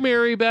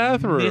primary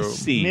bathroom.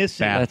 Missy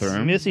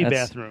bathroom. Missy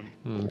That's- bathroom.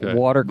 Okay.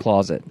 Water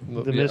closet.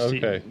 The Yeah, Misty.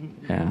 okay.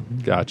 Yeah.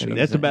 Gotcha.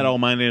 That's about all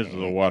mine is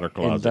a water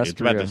closet. It's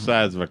about the Industrial.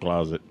 size of a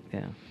closet.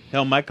 Yeah.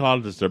 Hell, my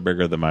closets are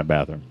bigger than my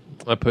bathroom.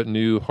 I put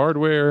new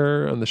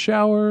hardware on the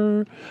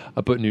shower.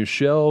 I put new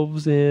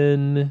shelves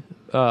in.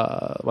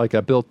 Like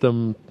I built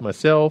them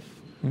myself,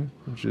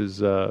 which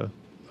is I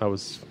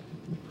was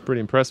pretty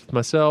impressed with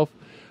myself.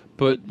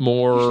 Put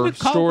more You should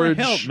call storage.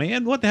 for help,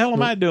 man. What the hell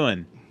am I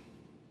doing?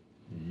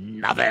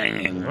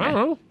 Nothing. I don't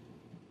know.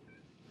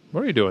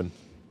 What are you doing?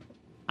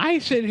 I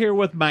sit here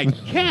with my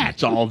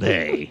cats all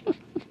day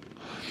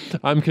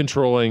I'm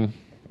controlling.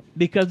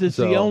 because it's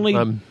So the only.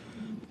 I'm,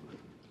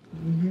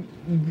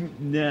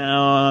 No,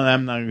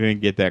 I'm not going to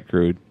get that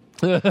crude.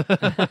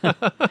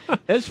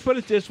 Let's put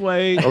it this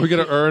way. are we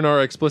going to earn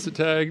our explicit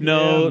tag?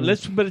 No, Yeah.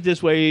 let's put it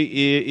this way.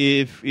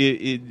 If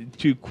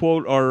to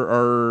quote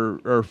our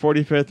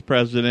 45th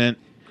president,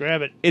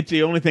 Grab it. it's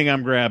the only thing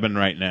I'm grabbing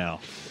right now.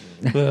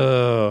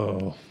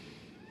 Oh,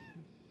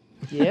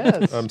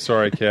 Yes. I'm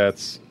sorry,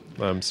 cats.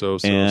 I'm so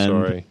And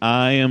sorry.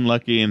 I am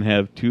lucky and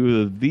have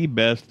two of the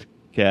best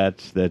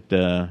cats that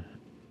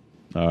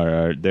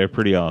are they're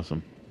pretty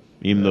awesome,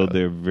 even though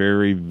they're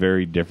very,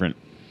 very different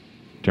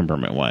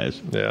temperament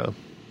wise. Yeah.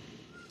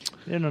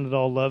 They're not at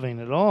all loving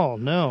at all.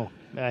 No.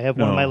 I have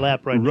one on my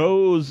lap right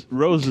now.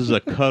 Rose is a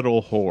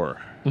cuddle whore.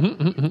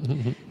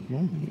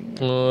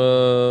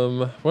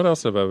 What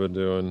else have I been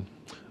doing?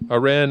 I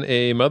ran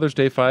a Mother's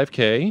Day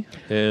 5K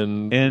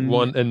and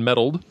won and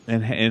medaled.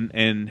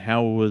 And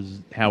how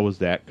was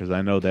that? Because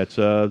I know that's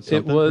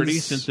something was- pretty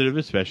sensitive,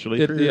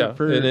 especially It, for yeah,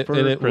 for, and it, for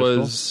and it Crystal.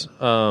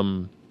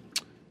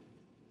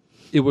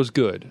 was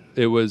good.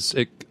 It was.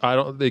 It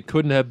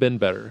couldn't have been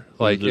better.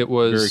 Like it it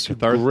was very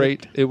cathartic?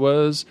 great. It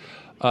was.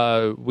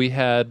 We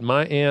had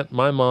my aunt,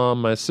 my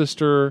mom, my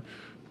sister,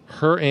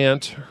 her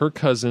aunt, her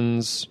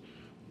cousins,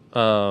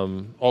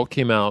 all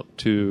came out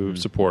to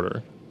support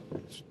her.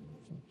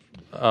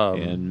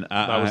 And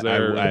I was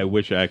there. I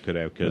wish I could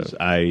have because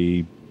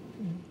I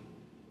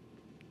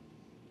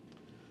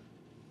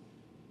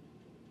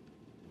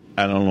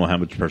don't know how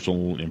much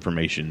personal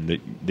information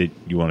that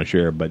you want to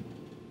share, but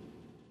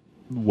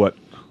what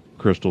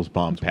Crystal's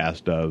mom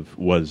passed of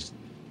was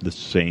the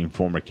same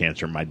form of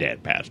cancer my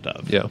dad passed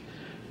of. Yeah.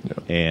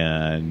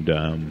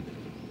 And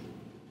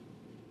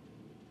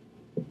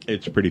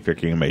it's pretty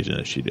freaking amazing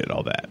that she did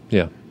all that.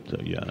 Yeah. So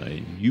yeah,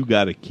 you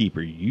got to keep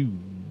her. You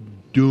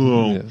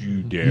don't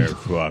you dare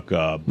fuck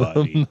up,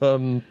 buddy.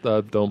 Don't.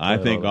 I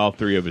plan think on it. all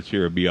three of us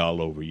here would be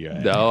all over you.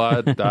 No, I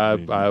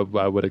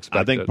would expect.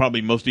 I think it.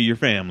 probably most of your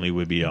family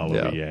would be all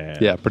over you.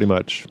 Yeah, pretty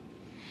much.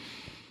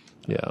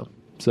 Yeah.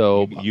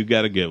 So You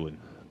got a good one.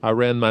 I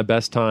ran my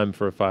best time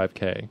for a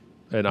 5K,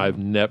 and I've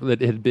never.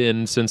 It had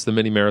been since the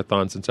mini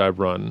marathon since I've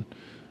run,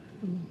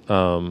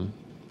 and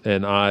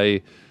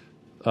I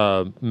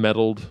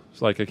medaled.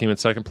 Like I came in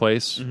second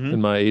place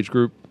in my age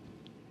group.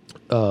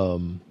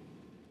 And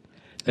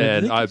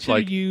Do they I've consider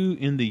you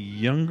in the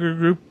younger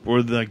group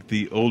or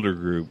the older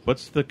group?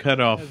 What's the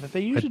cutoff? They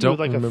usually do don't it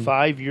like remember. a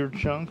 5-year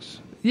chunks.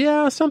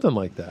 yeah, something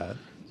like that.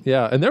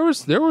 Yeah, and there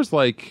was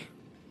like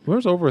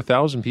There's over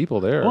 1,000 people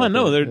there. Well, I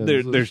know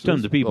Yeah, there's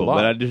tons of people, a lot.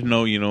 but I just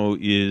know,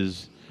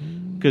 is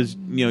because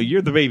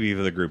you're the baby of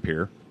the group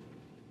here.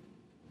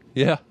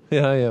 Yeah, I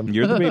am.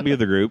 You're the baby of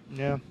the group,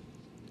 Yeah.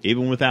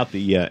 even without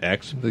the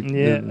X.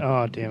 Yeah.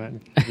 Oh, damn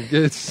it.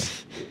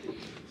 It's.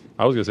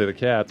 I was gonna say the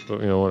cats,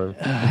 but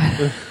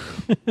whatever.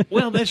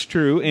 Well, that's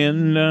true,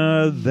 and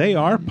they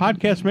are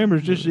podcast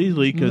members just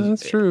easily because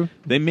That's true.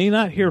 they may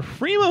not hear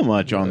Freema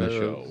much on the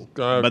show,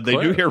 but they do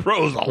Claire. hear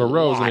Rose a Or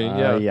Rose, lot. I mean,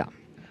 yeah, Yeah.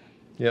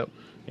 yep.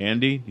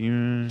 Andy,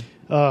 you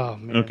Oh,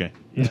 man. okay?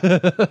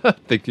 I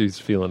think he's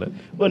feeling it.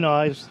 Well, no,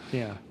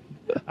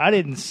 I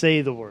didn't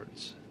say the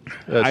words.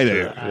 That's I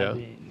true, do. I yeah.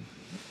 mean,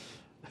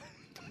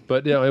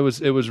 But yeah, it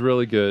was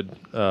really good.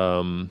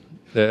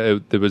 There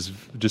was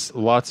just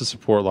lots of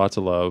support, lots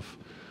of love.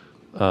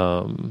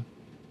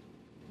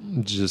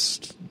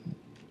 Just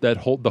the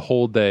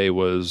whole day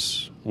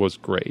was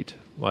great.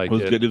 Like It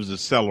was good. It was a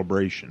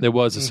celebration. It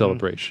was a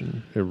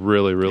celebration. It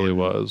really, really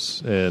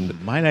was.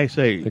 And Might I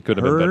say, It could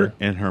have been her better.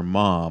 and her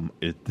mom,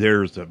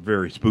 there's a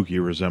very spooky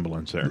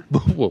resemblance there.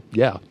 well,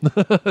 yeah,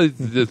 go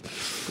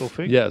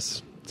figure.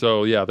 yes.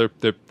 So yeah,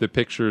 the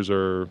pictures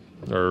are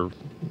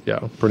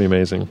pretty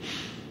amazing.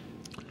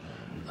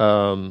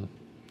 So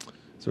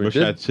we Wish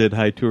I'd said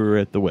hi to her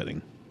at the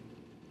wedding.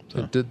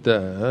 I did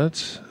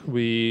that.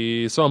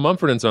 We saw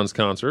Mumford and Sons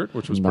concert,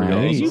 which was pretty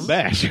Nice. You awesome.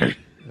 bastard.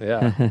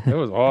 Yeah, it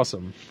was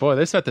awesome. Boy,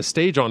 they set the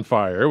stage on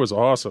fire. It was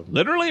awesome.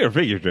 Literally or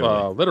figuratively?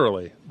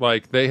 Literally,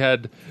 like they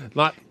had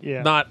not.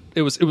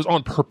 It was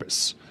on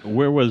purpose.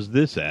 Where was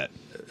this at?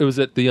 It was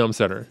at the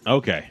Center,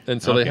 Okay.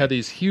 and so they had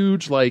these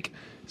huge like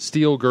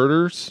steel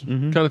girders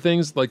kind of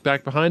things like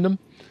back behind them.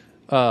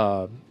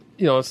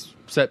 It's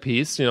set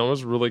piece. It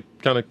was really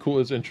kind of cool. It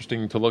was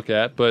interesting to look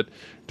at. But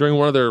during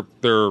one of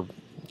their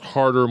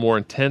harder, more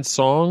intense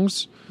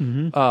songs,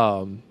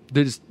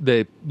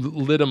 they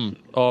lit them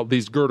all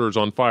these girders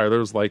on fire. There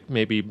was like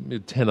maybe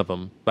 10 of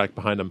them back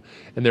behind them,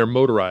 and they're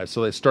motorized.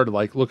 So they started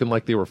like looking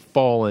like they were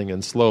falling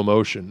in slow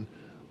motion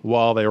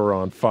while they were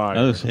on fire.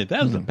 I was saying,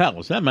 that was the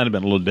palace. That might have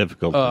been a little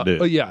difficult to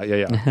do.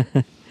 Yeah.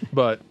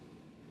 But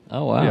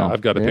Oh wow. yeah,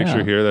 I've got a picture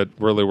Yeah. here that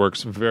really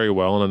works very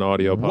well on an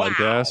audio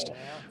podcast.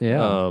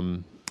 Yeah.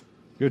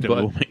 Good, but-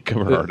 we'll make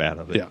cover art out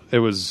of it. Yeah, it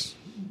was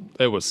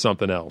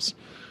something else.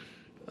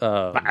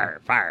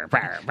 Fire.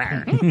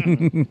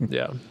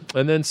 Yeah,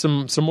 and then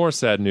some more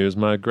sad news.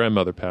 My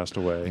grandmother passed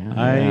away.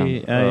 I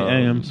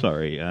am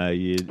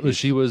sorry.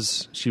 She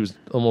was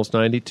almost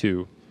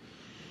 92,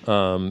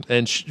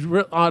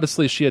 and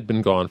honestly, she had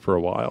been gone for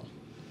a while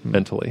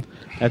mentally.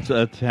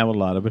 That's how a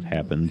lot of it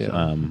happens.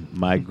 Yeah.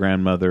 My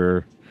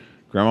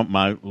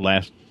my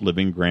last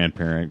living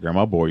grandparent,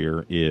 Grandma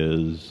Boyer,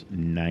 is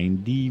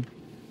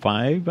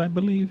 95, I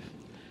believe,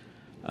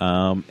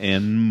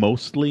 and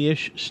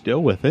mostly-ish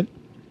still with it.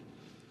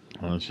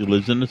 She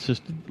lives in an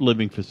assisted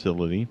living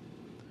facility,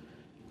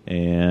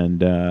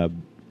 and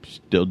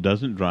still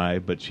doesn't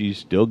drive, but she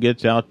still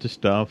gets out to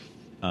stuff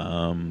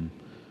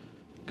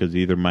because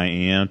either my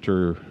aunt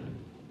or,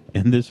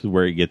 and this is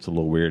where it gets a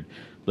little weird,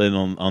 then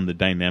on the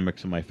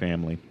dynamics of my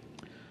family.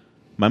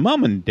 My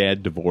mom and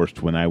dad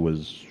divorced when I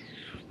was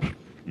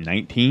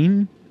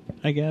 19,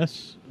 I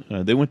guess.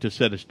 They went to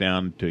set us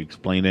down to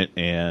explain it,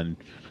 and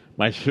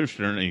my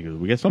sister and I goes,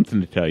 "We got something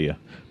to tell you."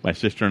 My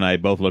sister and I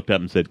both looked up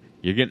and said,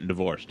 "You're getting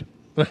divorced."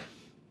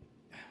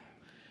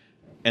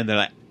 And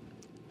then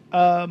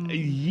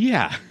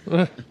yeah,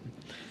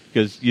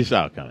 because you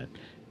saw it coming,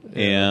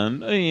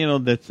 and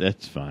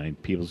that's fine.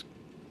 People's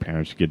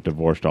parents get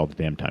divorced all the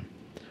damn time,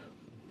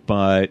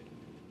 but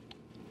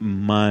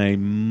my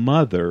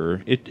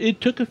mother,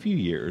 it took a few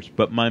years,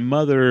 but my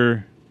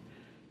mother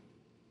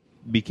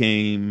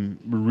became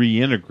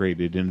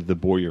reintegrated into the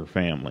Boyer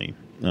family,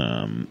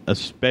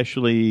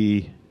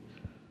 especially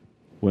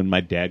when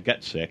my dad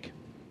got sick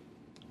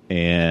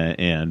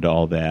and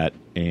all that,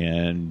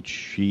 and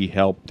she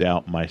helped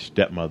out my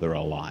stepmother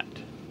a lot.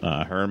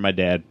 Her and my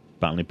dad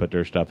finally put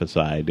their stuff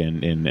aside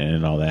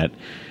and all that.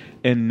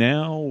 And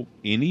now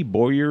any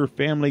Boyer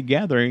family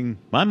gathering,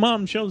 my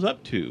mom shows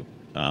up to.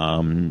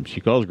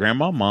 She calls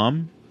Grandma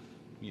Mom.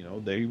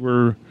 They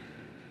were,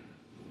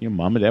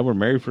 Mom and Dad were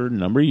married for a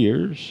number of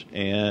years,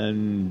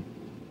 and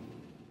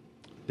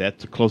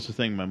that's the closest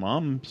thing my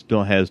mom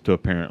still has to a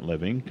parent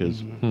living,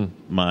 because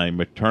my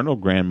maternal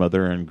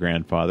grandmother and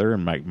grandfather,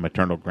 and my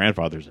maternal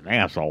grandfather's an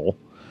asshole,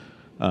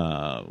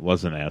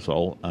 was an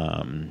asshole.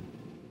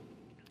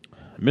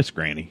 Miss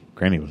Granny.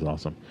 Granny was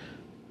awesome.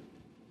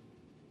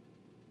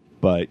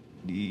 But,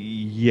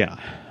 yeah,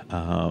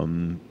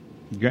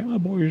 Grandma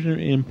Boyer's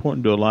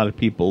important to a lot of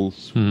people.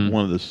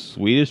 One of the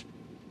sweetest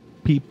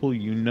people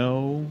you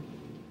know.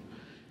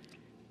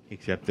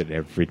 Except that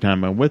every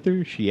time I'm with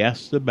her, she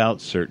asks about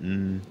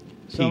certain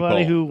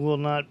Somebody people. who will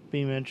not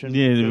be mentioned.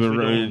 Yeah, because we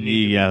don't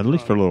need to at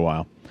least for a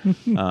talk.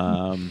 little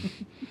while.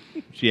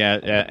 She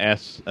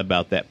asks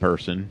about that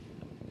person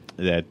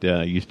that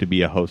used to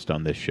be a host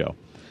on this show.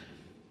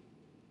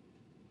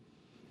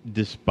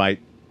 Despite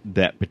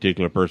that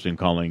particular person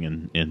calling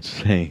and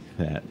saying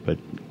that. But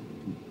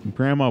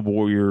Grandma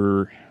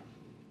Boyer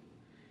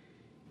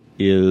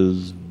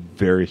is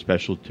very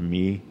special to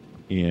me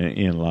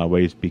in a lot of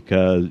ways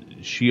because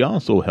she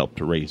also helped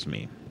to raise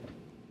me.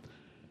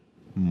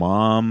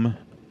 Mom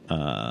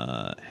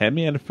had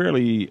me at a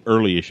fairly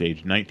early-ish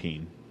age,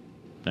 19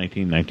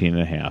 and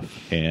a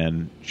half,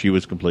 and she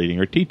was completing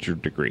her teaching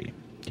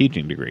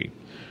degree.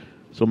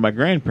 So my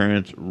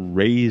grandparents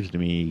raised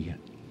me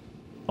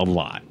a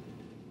lot.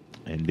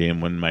 And then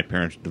when my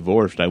parents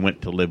divorced, I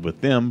went to live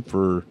with them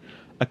for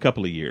a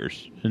couple of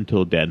years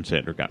until Dad and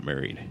Sandra got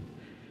married.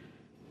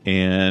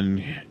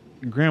 And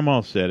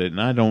Grandma said it,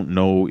 and I don't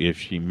know if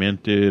she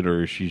meant it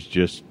or she's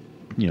just,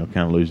 kind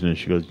of losing it.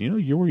 She goes,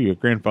 you were your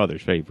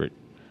grandfather's favorite.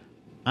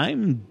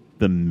 I'm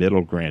the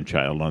middle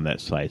grandchild on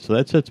that side, so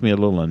that sets me a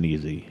little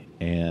uneasy.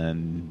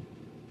 And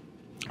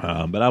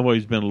but I've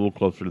always been a little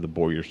closer to the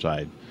Boyer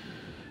side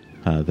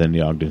than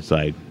the Ogden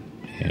side.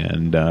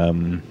 And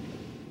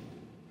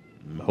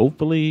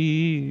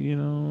hopefully,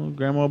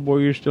 Grandma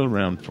Boyer's still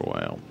around for a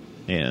while.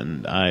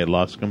 And I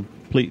lost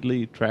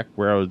completely track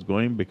where I was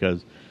going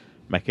because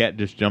my cat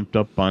just jumped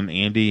up on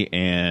Andy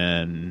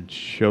and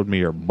showed me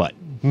her butt.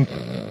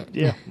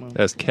 Yeah, well,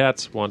 As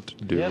cats want to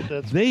do. yeah,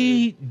 that's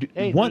They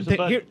Hey, one there's a thing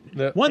butt. here,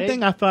 Yeah. one Hey,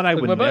 thing I thought I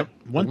look would at my never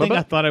butt. one Look at my thing I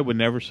butt. thought I would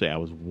never say. I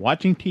was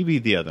watching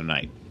TV the other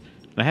night.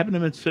 And I happened to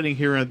be sitting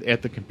here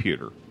at the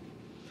computer,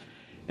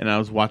 and I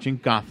was watching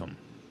Gotham.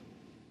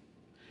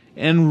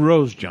 And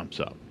Rose jumps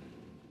up,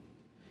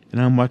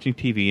 and I'm watching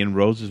TV, and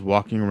Rose is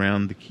walking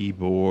around the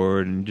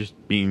keyboard and just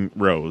being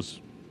Rose,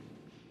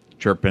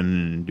 chirping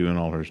and doing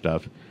all her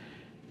stuff.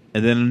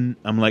 And then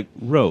I'm like,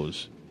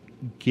 Rose,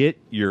 get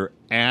your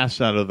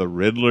ass out of the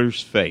Riddler's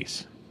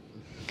face.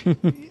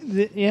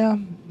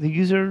 the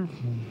user.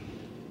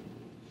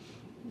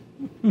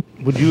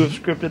 Would you have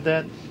scripted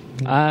that?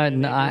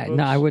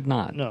 No, I would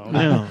not. No.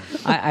 No.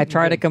 I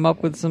try to come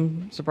up with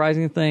some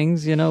surprising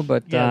things,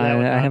 but Yeah, that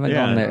would I not- haven't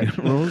gone there.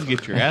 Rose,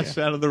 get your ass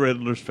out of the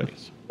Riddler's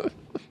face.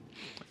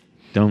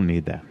 Don't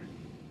need that.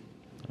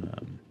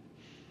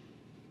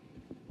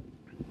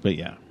 But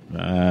yeah,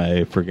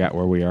 I forgot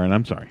where we are, and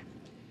I'm sorry.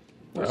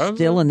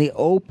 Still in the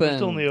open.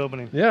 Still in the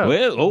opening. Yeah.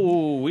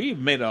 We've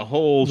made a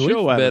whole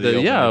show out of the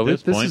opening at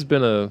this this point. has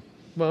been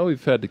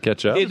we've had to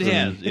catch up. It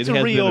has. It's It a has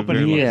been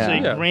reopening. very Yeah.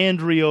 It's a Yeah.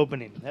 grand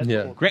reopening. That's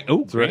Yeah.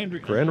 cool.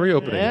 Grand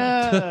reopening.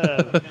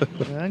 Yeah.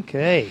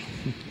 Okay.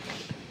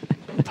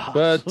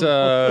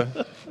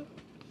 But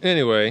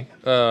anyway,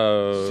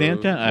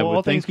 Santa, I Well, all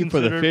would thank things you for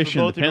the considered, fish for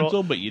and the both of your-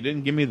 pencil, but you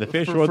didn't give me the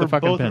fish for, or the for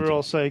fucking both of pencil. your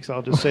all sakes,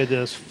 I'll just say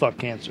this: fuck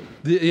cancer.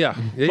 yeah.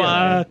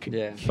 Fuck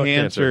Yeah. Fuck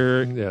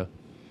cancer Yeah.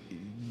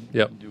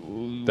 Yep.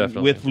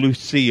 Definitely. with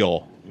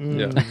Lucille.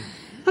 Yeah.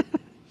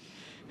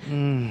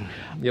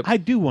 Yep. I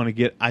do want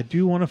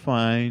to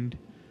find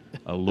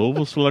a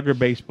Louisville Slugger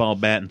baseball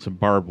bat and some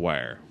barbed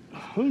wire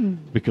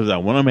because I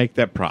want to make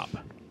that prop.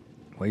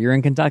 Well, you're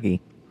in Kentucky.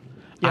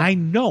 I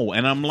know,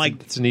 and I'm like,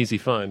 It's an easy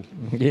find.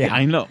 Yeah.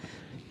 I know,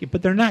 yeah,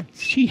 but they're not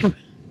cheap.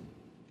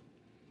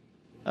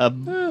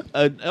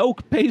 An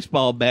oak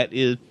baseball bat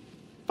is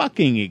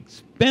fucking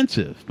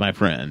expensive, my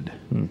friend.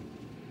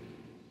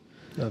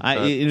 Not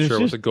it's sure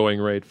what just- the going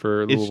rate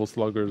for Louisville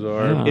Sluggers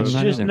are. No. It's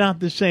not just either. not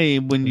the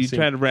same when you Same.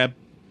 try to wrap,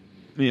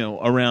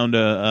 around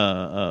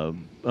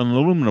an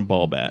aluminum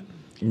ball bat.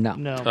 No.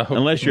 No.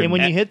 Unless you're and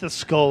when you hit the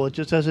skull, it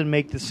just doesn't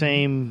make the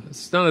same.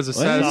 It's not as a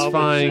Well,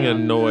 satisfying a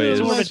noise.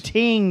 It's more of a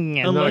ting.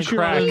 And Unless unless you're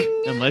crack.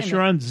 unless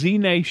you're on Z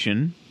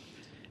Nation,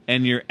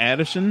 and you're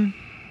Addison,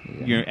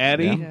 you're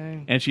Addie, Yeah.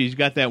 and she's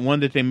got that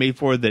one that they made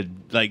for that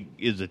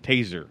is a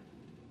taser,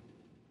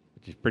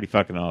 which is pretty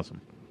fucking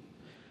awesome.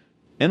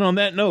 And on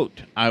that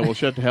note, I will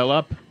shut the hell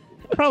up.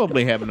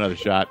 Probably have another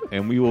shot,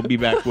 and we will be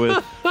back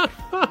with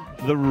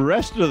the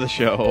rest of the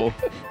show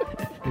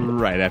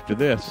right after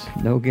this.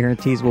 No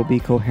guarantees will be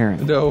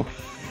coherent. No.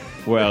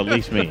 Well, at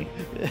least me.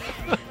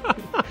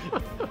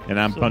 And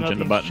I'm so punching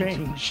the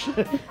nothing's buttons.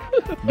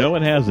 changed. No,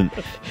 it hasn't.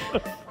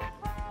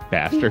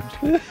 Bastard.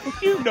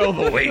 You know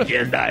the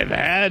weekend I've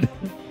had.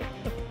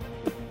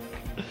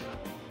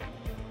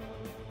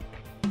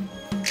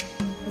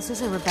 This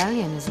is a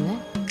rebellion, isn't it?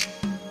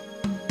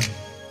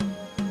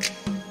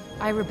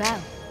 I rebel.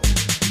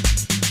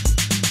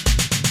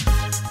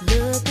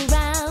 Look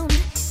around,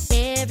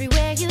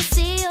 everywhere you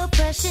see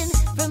oppression,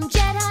 from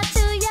Jet Hot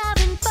to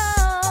Yavin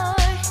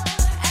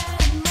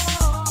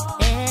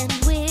 4. And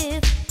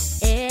with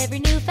every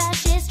new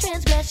fascist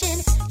transgression,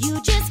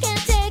 you just can't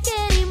take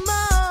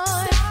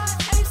anymore.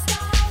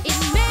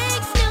 It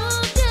makes no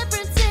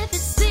difference if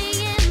it's the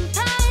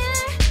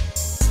Empire,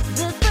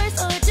 the First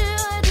Order,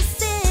 or the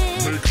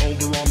Sith. Make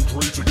Alderaan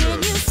great When again.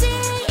 you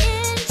see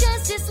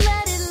injustice,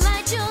 let it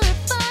light your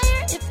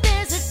fire. If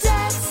there's a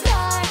Death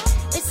Star,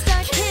 it's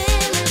Dark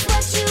Killer's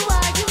what you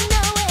are, you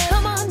know it.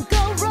 Come on,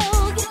 go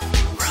rogue.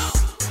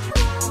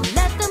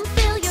 Let them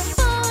feel your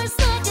force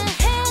like a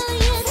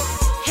hellion.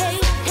 Hey,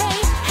 hey,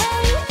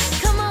 hey,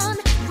 come on,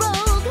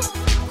 rogue.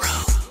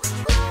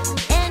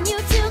 And you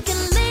too can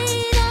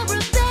lead a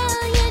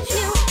rebellion.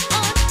 You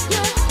are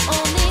your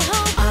only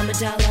hope.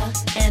 Amidala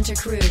and her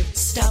crew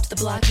stopped the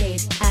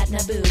blockade at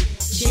Naboo.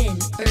 Jin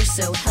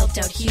Urso helped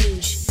out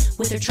huge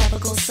with her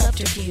tropical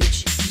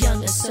subterfuge.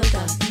 Young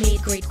Ahsoka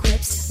made great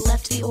quips,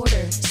 left the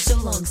order, so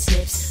long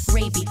snips.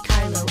 Rey beat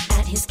Kylo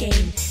at his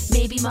game.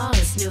 Maybe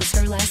Maz knows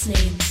her last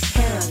name.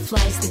 Hera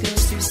flies the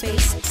ghost through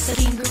space.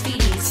 Sabine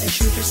graffiti's a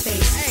trooper's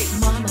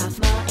face. Mon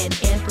Mothma and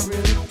Aunt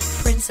Beru.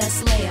 Princess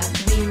Leia,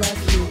 we love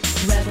you.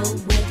 Rebel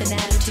with an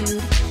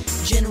attitude.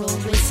 General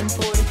with some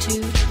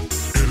fortitude.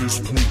 It is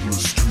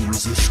pointless to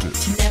resist it.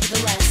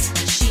 Nevertheless,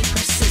 she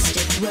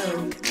persisted.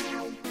 Rogue.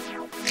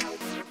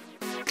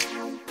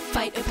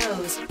 Fight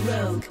oppose.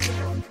 Rogue.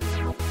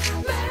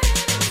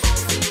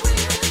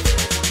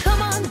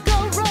 Come on, go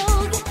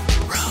rogue.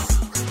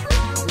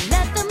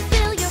 Let them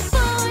feel your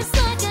force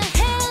like a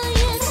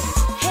hellion.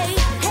 Hey,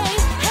 hey,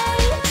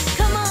 hey.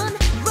 Come on,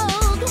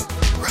 rogue.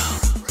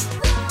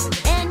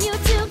 And you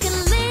two can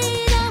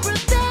lead a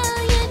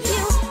rebellion.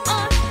 You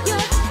are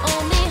your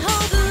only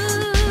hope.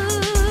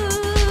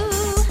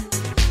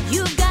 Ooh,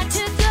 you've got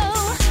to go.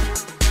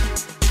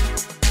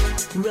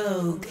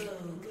 Rogue.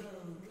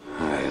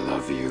 I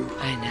love you.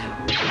 I know.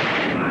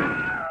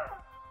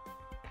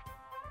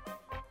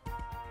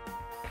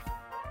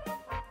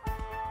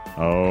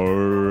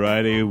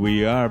 Alrighty,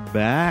 we are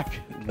back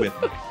with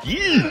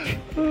Geek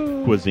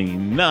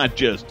Cuisine. Not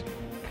just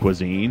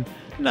cuisine,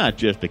 not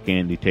just a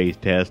candy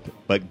taste test,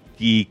 but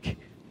Geek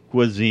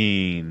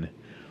Cuisine,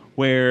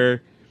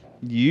 where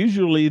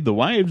usually the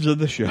wives of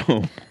the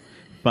show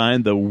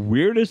find the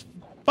weirdest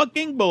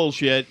fucking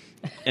bullshit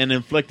and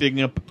inflict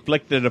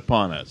it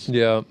upon us.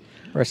 Yeah.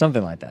 Or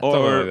something like that.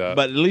 Something like that.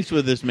 But at least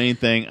with this main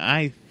thing,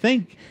 I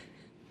think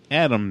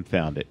Adam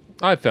found it.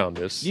 I found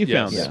this. You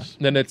found Yes. this.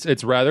 And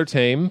it's rather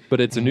tame, but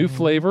it's a new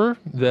flavor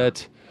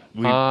that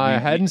I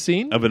hadn't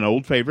seen Of an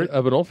old favorite.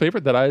 of an old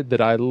favorite that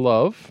I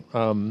love.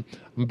 I'm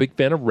a big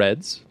fan of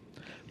Reds.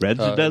 Reds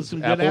does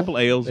some good apple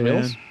ales,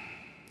 man.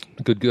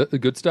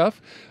 Good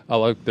stuff. I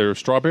like their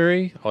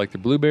strawberry. I like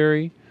their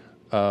blueberry.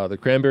 The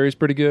cranberry's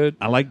pretty good.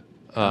 I like.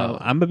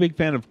 I'm a big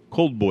fan of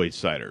Cold Boy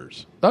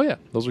ciders. Oh yeah,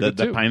 those are The, good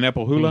the too.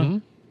 pineapple hula.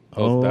 Mhm.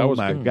 Oh, that was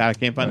my good. god! I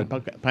can't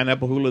find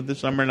pineapple hula this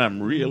summer, and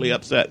I'm really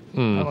upset. I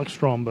like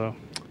Strongbow.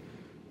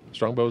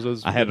 Strongbows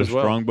is I had a good as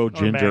well. Strongbow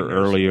ginger Magners.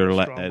 earlier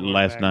Strongbow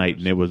last night, Magners.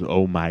 and it was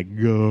oh my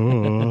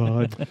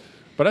god.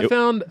 But I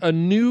found a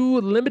new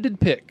limited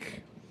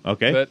pick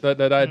Okay,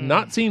 that I had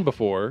not seen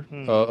before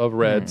of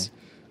Reds.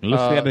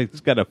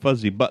 it's got a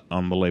fuzzy butt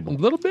on the A label.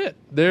 little bit.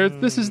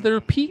 This is their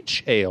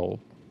peach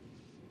ale,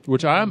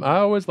 which I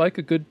always like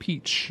a good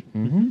peach. I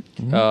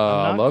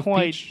Not love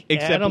quite peach.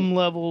 Except- Adam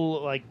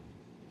level. Like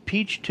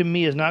peach to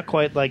me is not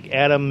quite like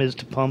Adam is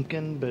to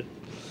pumpkin, but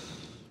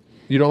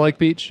You don't like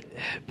peach?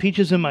 peach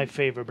is in my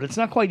favor. But it's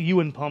not quite you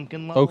and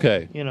pumpkin level.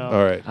 Okay. you know.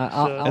 All right.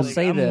 I'll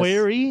say I'm this.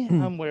 wary.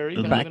 I'm wary.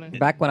 But I'm gonna,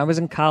 Back when I was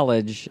in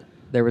college,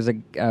 there was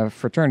a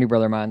fraternity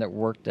brother of mine that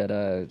worked at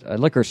a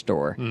liquor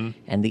store,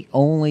 and the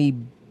only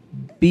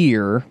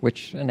beer,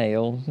 which an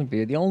ale, a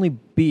beer, the only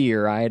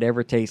beer I had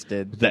ever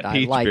tasted That that I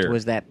peach liked beer.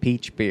 was that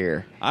peach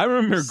beer. I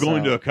remember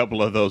going So- to a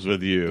couple of those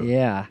with you.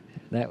 Yeah,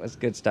 that was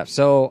good stuff.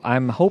 So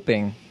I'm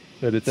hoping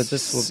That it's that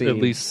this will be at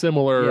least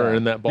similar Yeah.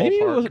 in that Maybe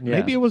ballpark.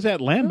 maybe it was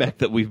that lambic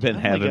that we've been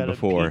definitely having got a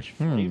before. peach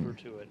flavor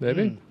to it.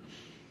 Maybe.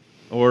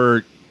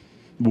 Or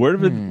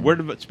word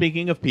of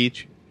speaking of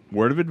peach,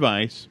 word of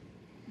advice: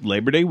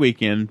 Labor Day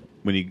weekend,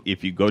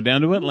 if you go down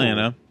to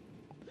Atlanta,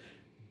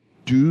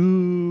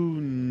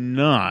 do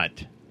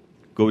not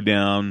go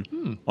down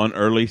on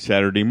early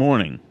Saturday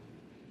morning,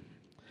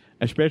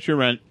 especially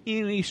around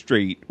any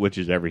street, which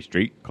is every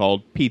street,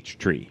 called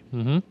Peachtree,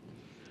 Well,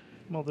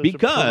 there's a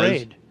because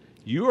parade.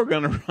 you are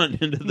going to run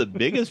into the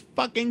biggest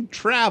fucking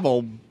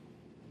travel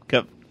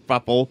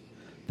kerfuffle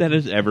that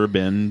has ever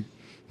been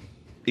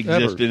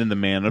existed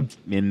in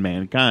in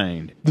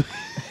mankind.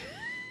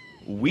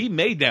 We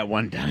made that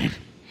one time.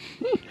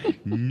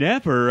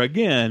 Never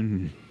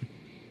again.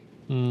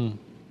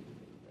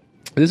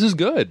 This is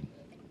good.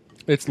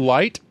 It's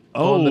light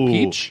on the Oh.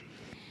 peach.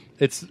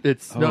 It's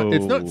not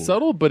Oh.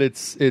 subtle, but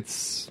it's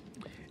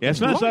Yeah,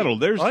 it's not light.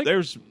 subtle. I-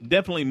 There's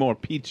definitely more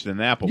peach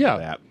than apple Yeah. to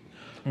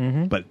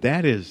that. But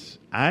that is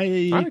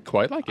I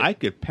quite like it. I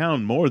could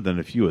pound more than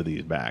a few of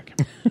these back.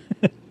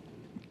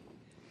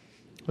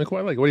 I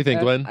quite like it. What do you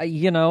think, Glenn?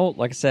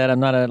 like I said, I'm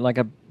not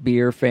a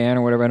beer fan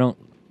or whatever. I don't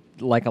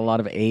like a lot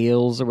of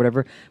ales or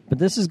whatever. But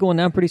this is going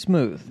down pretty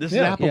smooth. This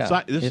Yeah. is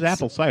this is It's-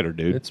 apple cider,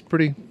 dude. It's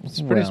pretty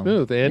Well,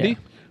 smooth, Andy. yeah.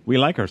 We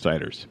like our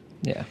ciders.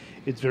 Yeah,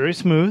 It's very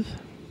smooth,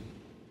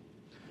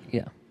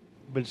 yeah.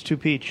 but it's too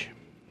peach.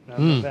 Not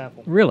enough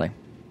apple. Really,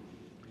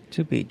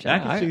 too peach. I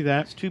can see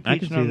that. It's too I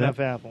peach, can not see that. enough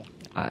apple.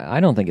 I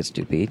don't think it's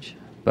too peach,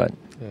 but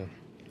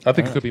I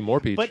think it could be more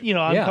peach. But I'm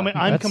Yeah, coming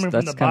that's- from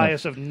that's the kind of-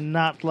 bias of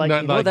not liking.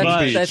 Not well, liking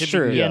peach peach. that's to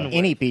true. begin with.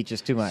 Any peach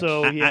is too much.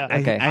 So yeah,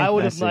 okay. I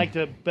would I have see. liked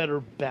a better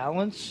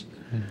balance.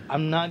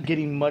 I'm not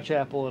getting much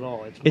apple at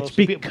all. It's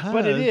mostly peach, because-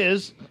 but it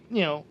is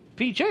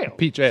peach ale.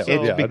 peach ale. So-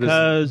 It's yeah, I just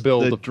because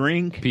build the a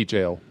drink peach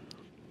ale.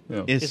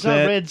 is It's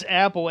set, not Red's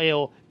apple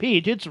ale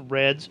peach. It's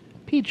Red's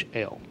peach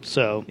ale.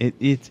 So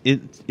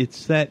it's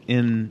set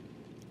in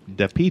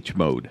the peach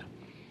mode.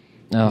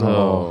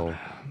 Oh,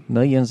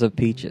 millions of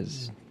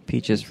peaches.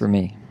 Peaches for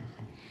me.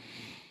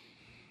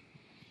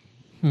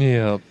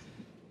 Yeah.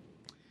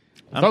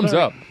 I'm Thumbs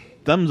sorry. up.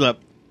 Thumbs up.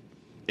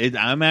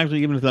 I'm actually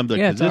giving a thumbs up.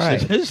 Yeah, 'cause it's all right.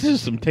 this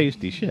is some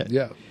tasty shit.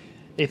 Yeah.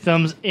 A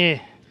thumbs Have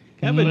a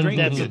But drink.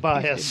 that's with a your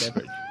bias.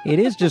 beverage. It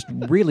is just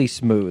really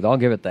smooth. I'll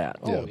give it that.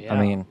 Oh, yeah. I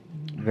mean,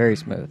 very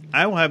smooth.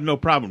 I will have no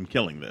problem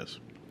killing this.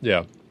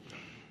 Yeah.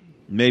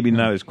 Maybe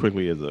not as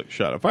quickly as a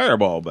shot of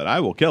Fireball, but I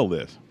will kill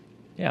this.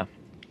 Yeah.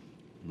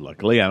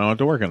 Luckily, I don't have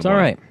to work on it. It's all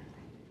right.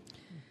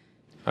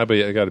 I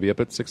got to be up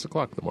at 6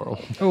 o'clock tomorrow.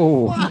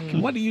 Oh,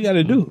 What do you got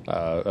to do?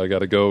 I got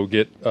to go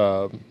get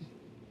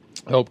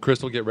help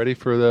Crystal get ready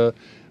for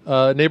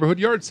the neighborhood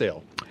yard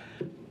sale.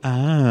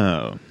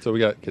 Oh. So we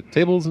got get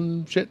tables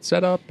and shit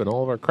set up and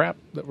all of our crap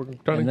that we're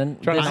trying and then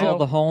to all sell.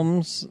 the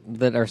homes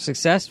that are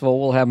successful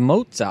will have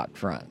moats out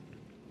front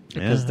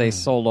because they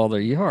sold all their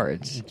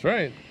yards. That's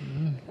right.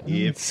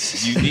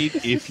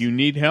 If you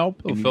need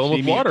help, We'll and fill you them see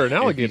with me- water and if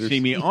alligators. you see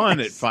me on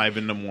at 5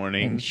 in the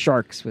morning, And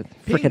sharks with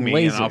ping freaking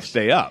me and I'll lasers.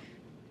 stay up.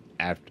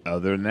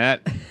 Other than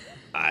that,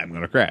 I'm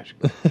going to crash.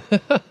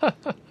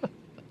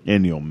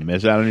 And you'll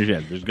miss out on your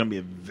chance. There's going to be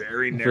a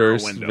very narrow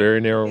window. Very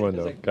narrow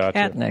window. Cat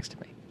Gotcha. next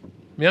to me.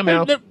 Meow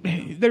meow.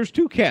 There's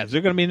two cats.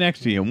 They're going to be next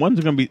to you. And one's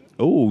going to be...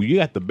 Oh, you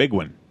got the big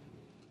one.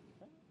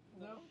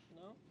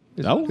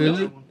 No? Is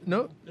it?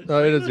 No,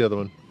 it is the other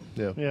one.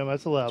 Yeah, Yeah,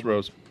 that's allowed. it's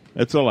Rose.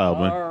 It's a loud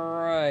one. All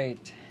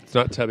right. It's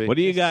not Tubby. What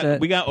do you got?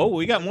 It's, we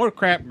got more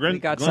crap. We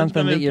got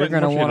something that you're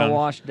going to want to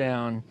wash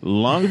down. As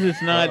long as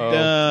it's not,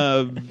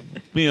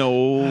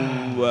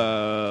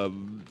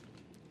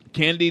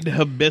 candied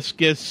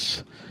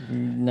hibiscus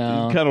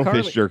No.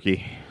 cuttlefish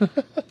jerky.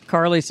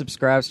 Carly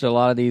subscribes to a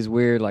lot of these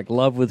weird, like,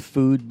 Love with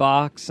Food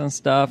box and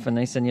stuff, and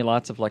they send you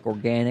lots of, like,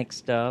 organic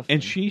stuff.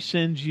 And she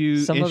sends you,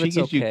 Some and of she it's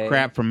gives okay. you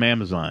crap from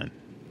Amazon.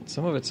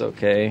 Some of it's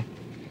okay,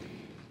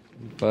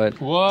 but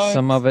What?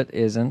 some of it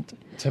isn't.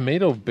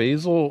 Tomato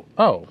basil.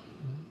 Oh,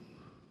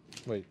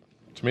 wait.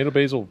 Tomato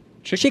basil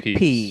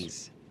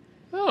chickpeas.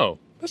 Oh,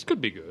 this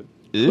could be good.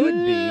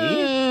 Could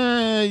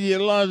be. You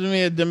lost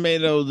me at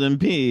tomatoes and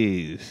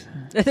peas.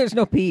 There's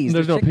no peas.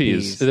 There's They're no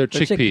peas. They're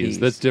chickpeas.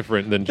 That's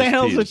different than What the just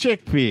hell's peas. a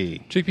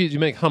chickpea? Chickpeas you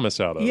make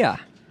hummus out of. Yeah.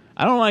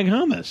 I don't like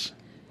hummus.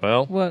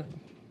 Well, What?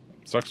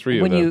 sucks for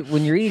you. When then.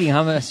 when you're eating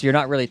hummus, you're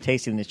not really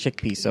tasting the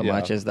chickpea so Yeah.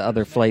 much as the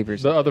other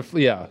flavors. The other,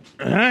 yeah,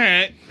 All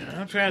right.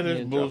 I'll try this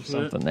You dropped bullshit.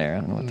 something there. I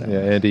don't know what that yeah.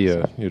 Andy,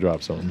 you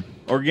dropped something.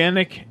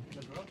 Organic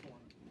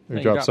You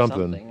No, dropped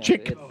something.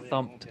 Chick- It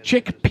thumped.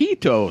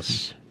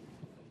 chickpeas.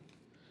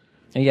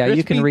 Yeah, you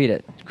Crispy- can read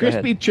it. Go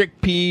Crispy ahead.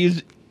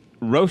 chickpeas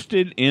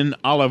roasted in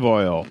olive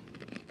oil.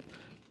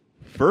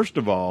 First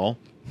of all,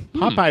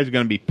 Popeye's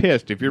going to be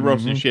pissed if you're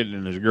roasting shit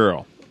in his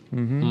grill.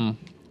 Mm-hmm.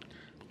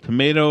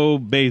 Tomato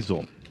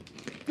basil.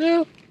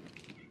 Yeah,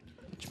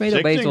 Tomato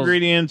 6 basil.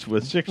 ingredients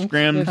with 6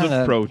 grams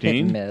of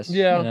protein. yeah,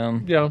 You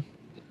know? yeah.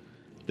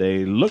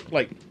 They look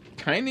like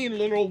tiny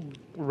little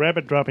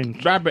Rabbit dropping.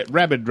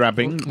 rabbit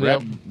droppings.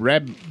 Yep.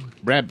 Rab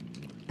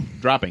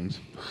droppings.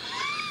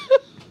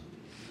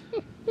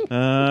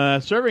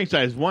 Serving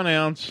size 1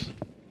 ounce.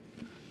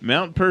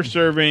 Amount per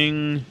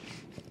serving.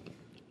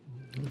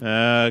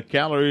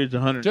 Calories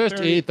 100. Just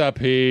eat the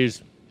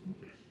peas.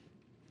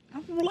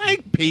 I don't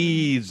like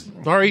peas.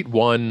 Or eat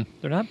one.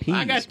 They're not peas.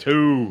 I got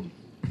 2.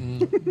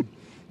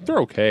 They're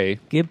okay.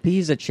 Give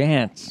peas a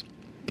chance.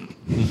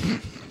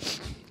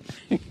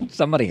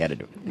 Somebody had to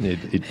do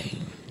it.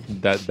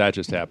 That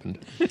just happened.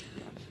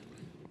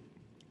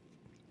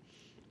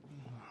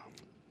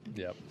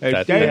 Yep. It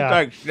That, tastes that,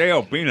 like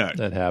stale peanut.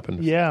 that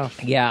happened. Yeah.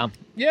 Yeah.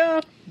 Yeah.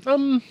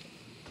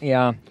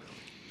 Yeah.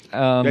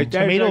 They taste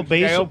Tomato like stale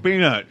basil.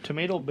 peanut.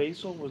 Tomato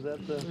basil, was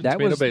that the... That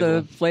Tomato was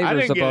basil. the flavor, I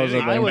didn't get any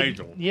supposedly.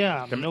 tomato.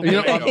 Yeah. No, You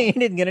know- tomato. He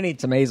didn't get any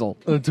tomato.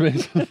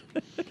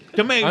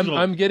 Tomato.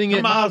 I'm getting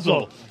it.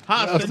 Tomazo.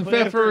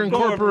 Pfeffer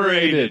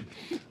Incorporated.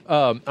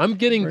 I'm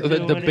getting We're the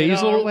doing it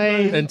basil our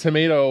way. and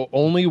tomato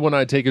only when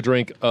I take a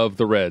drink of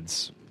the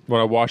reds. When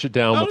I wash it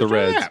down with the try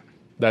reds.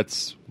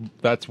 that.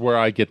 That's where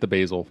I get the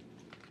basil.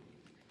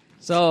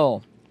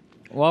 So,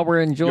 while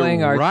we're enjoying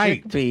You're our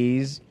right.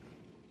 chickpeas,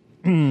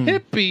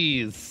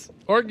 Hippies.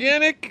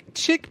 Organic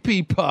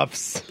chickpea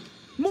puffs.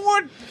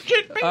 More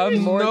chickpeas. I'm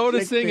More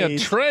noticing chickpeas. a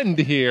trend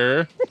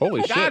here.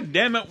 Holy shit. God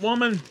damn it,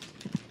 woman.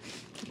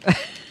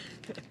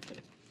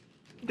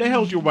 The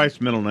hell's your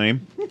wife's middle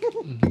name?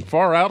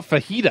 Far out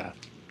fajita.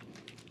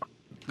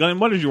 Glenn,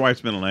 what is your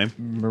wife's middle name?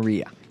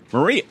 Maria.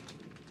 Maria.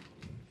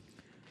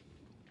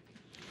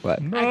 What?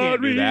 I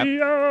can't do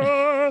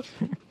that.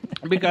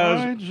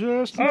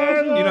 Because,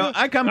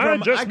 I come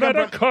from...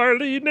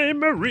 Carly named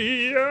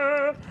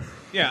Maria.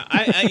 Yeah,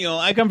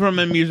 I come from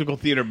a musical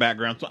theater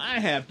background, so I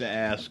have to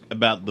ask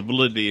about the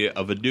validity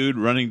of a dude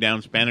running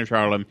down Spanish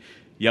Harlem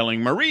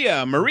yelling,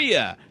 Maria,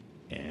 Maria,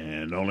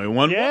 and only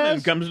one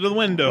woman comes to the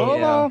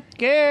window.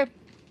 Yeah.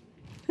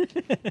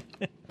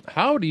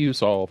 How do you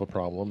solve a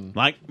problem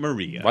Like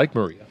Maria. like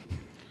Maria?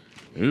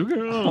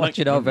 I'll let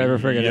you know if I ever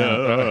figure it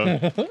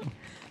out.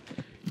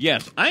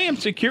 Yes, I am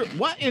secure.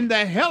 What in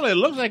the hell? It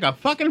looks like a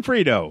fucking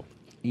Frito.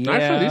 Yeah.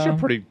 Actually, these are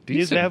pretty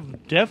These decent.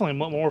 have definitely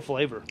more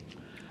flavor.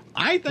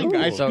 I think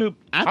I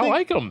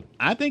like them.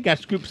 I think I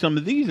scooped some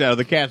of these out of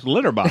the cat's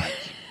litter box.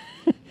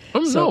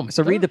 So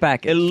read the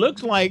package. It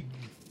looks like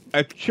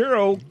a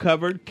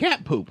churro-covered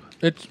cat poop.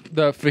 It's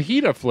the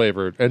fajita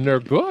flavored, and they're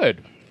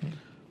good.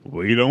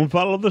 We don't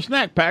follow the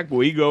snack pack.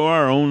 We go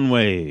our own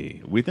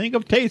way. We think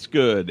of taste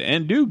good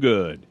and do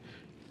good.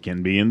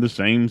 Can be in the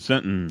same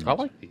sentence. I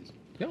like these.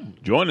 Yum.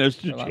 Join us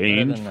to A lot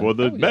change better than for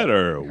the yeah.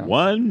 better. Yeah.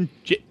 One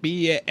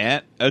chickpea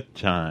at a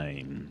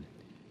time.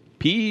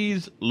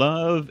 Peas,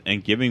 love,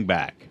 and giving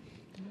back.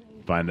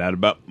 Find out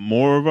about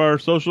more of our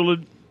social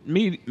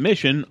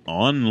mission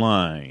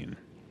online.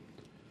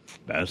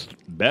 Best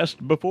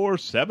before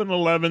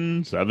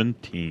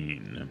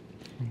 7-11-17.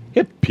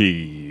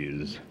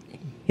 Hippies.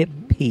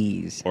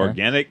 Hippies.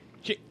 Organic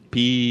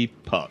chickpea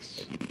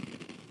puffs.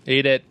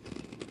 Eat it.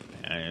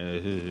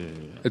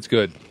 It's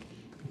good.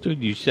 That's what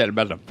you said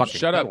about the fucking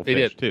Shut up, cuttlefish,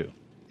 idiot. too.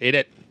 Eat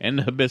it. And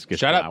the hibiscus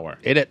Shut flower. up.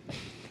 Eat it.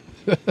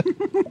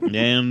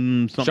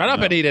 And something Shut up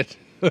else. and eat it.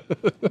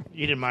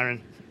 Eat it,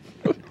 Myron.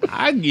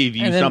 I'll give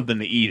you And then- something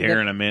to eat here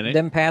in a minute.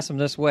 Then pass them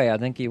this way. I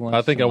think he wants.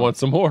 I think I want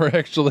some more,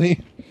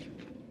 actually.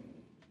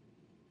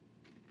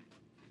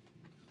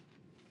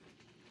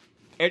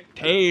 It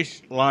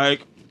tastes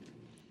like...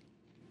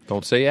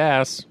 Don't say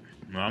ass.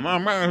 I'm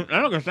not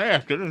going to say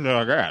ass because this is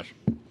like ass.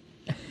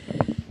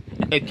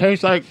 It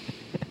tastes like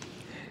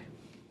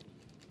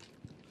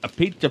a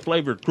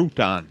pizza-flavored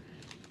crouton.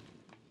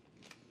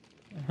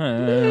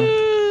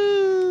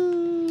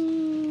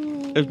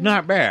 It's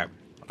not bad.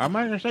 I'm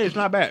not going to say it's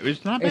not bad.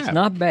 It's not bad. It's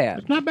not bad.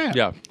 It's not bad.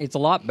 Yeah. It's a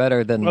lot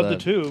better than Of the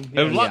two.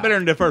 It was a lot Yeah. better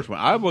than the first one.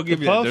 I will give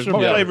The you that. puffs There's are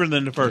more better. flavor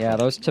than the first Yeah, one.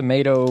 those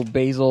tomato,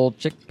 basil,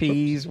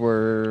 chickpeas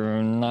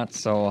were not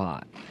so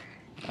hot.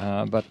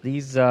 But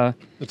these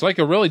It's like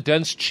a really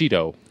dense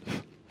Cheeto.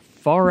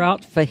 far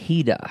out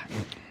fajita.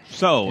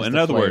 So, is in the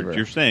other flavor. words,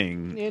 you're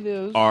saying It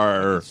is.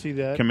 our I can see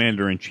that.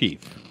 commander-in-chief,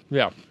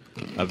 Yeah.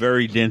 a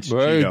very dense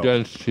Very Cheeto.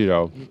 dense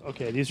Cheeto.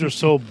 Okay, these are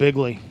so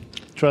bigly.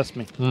 Trust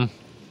me.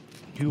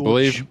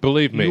 Huge.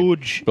 Believe me.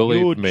 Huge.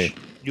 Believe huge, me.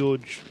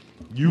 Huge.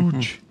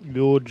 Huge.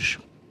 Huge.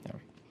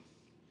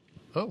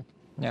 Oh.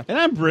 Yeah. And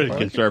I'm pretty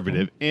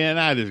conservative, and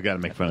I just got to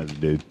make fun of the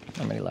dude.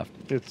 How many left?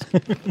 It's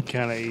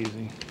kind of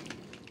easy.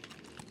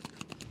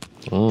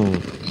 Let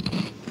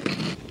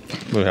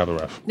me have the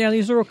rest. Yeah,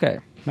 these are okay.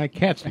 My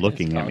cat's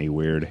looking at me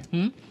weird.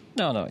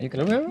 No, you can.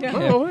 Oh, Yeah.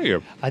 there you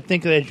go. I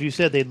think, as you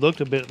said, they looked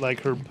a bit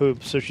like her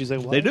poop. So she's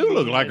like, "Why They are you do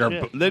look eating like my our.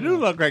 shit?" They do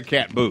look like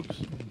cat boobs.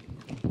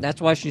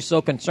 That's why she's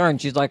so concerned.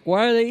 She's like,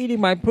 "Why are they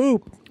eating my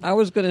poop? I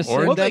was going to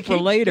save Well, that for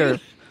later."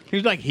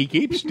 He's like, he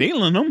keeps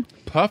stealing them.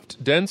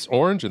 Puffed, dense,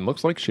 orange, and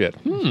looks like shit.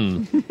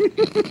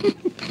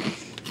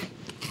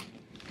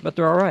 But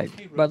they're all right.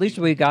 But at least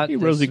we got Hey,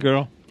 this Rosie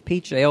girl.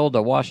 peach ale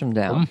to wash them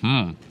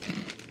down.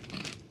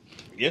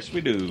 Yes,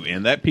 we do.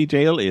 And that peach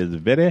ale is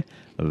very,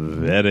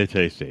 very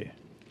tasty.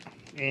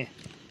 Eh.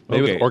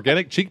 Made Okay. with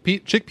organic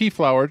chickpea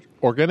flour,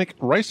 organic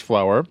rice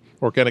flour,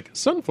 organic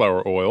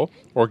sunflower oil,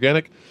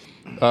 organic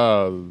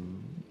No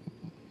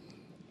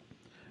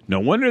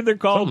wonder they're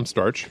called almond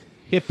starch,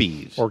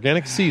 hippies.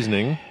 organic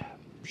seasoning,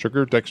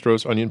 sugar,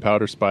 dextrose, onion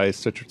powder, spice,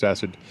 citric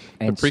acid,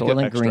 And paprika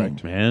Soylent Green.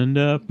 extract. And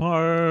a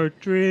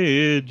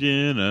partridge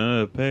in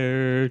a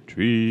pear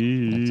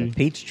tree. It's a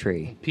peach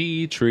tree.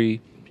 Pea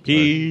tree.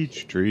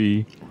 Peach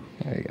tree.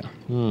 There you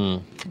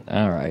go.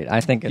 All right.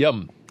 I think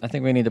Yum. I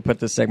think we need to put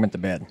this segment to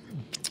bed.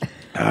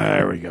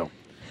 There we go.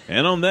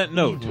 And on that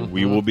note,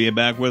 we will be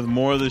back with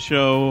more of the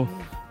show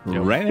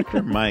right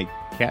after my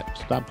cat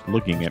stops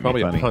looking at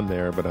Probably me a funny. pun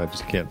there, but I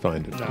just can't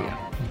find it.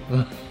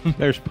 No.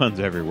 There's puns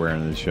everywhere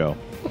in this show.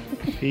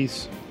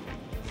 Peace.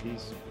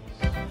 Peace.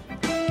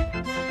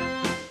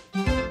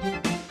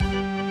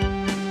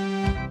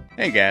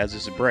 Hey guys,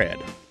 this is Brad.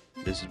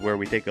 This is where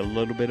we take a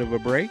little bit of a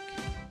break.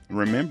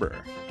 Remember,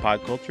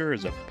 Pod Culture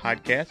is a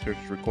podcast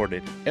that's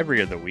recorded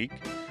every other week,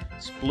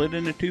 split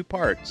into 2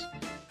 parts,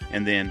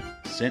 and then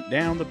sent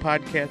down the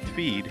podcast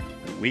feed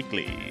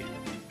weekly.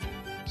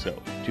 So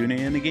tune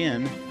in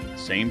again,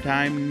 same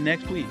time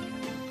next week,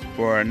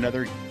 for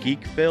another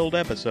geek-filled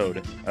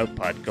episode of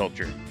Pod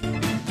Culture.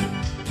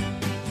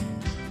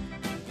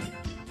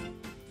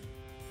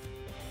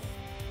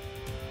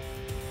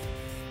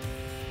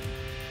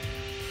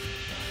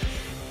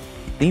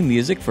 Theme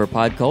music for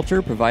Pod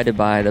Culture provided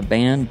by the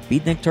band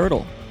Beatnik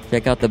Turtle.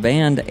 Check out the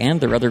band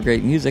and their other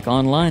great music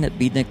online at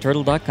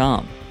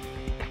beatnikturtle.com.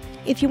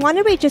 If you want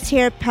to reach us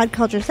here at Pod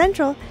Culture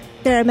Central,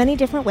 there are many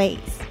different ways.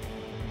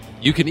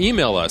 You can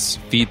email us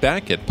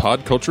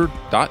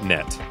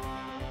feedback@podculture.net.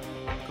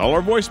 Call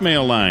our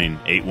voicemail line,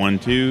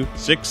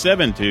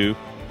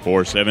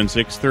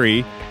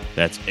 812-672-4763.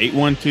 That's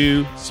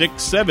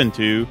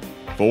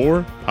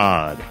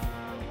 812-672-4POD.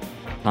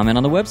 Comment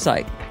on the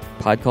website,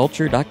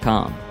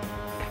 podculture.com.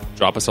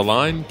 Drop us a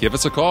line, give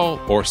us a call,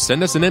 or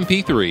send us an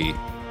MP3.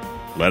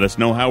 Let us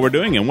know how we're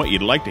doing and what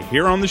you'd like to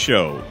hear on the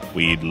show.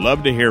 We'd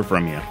love to hear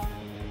from you.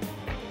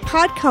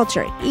 Pod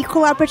Culture,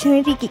 equal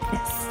opportunity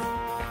geekness.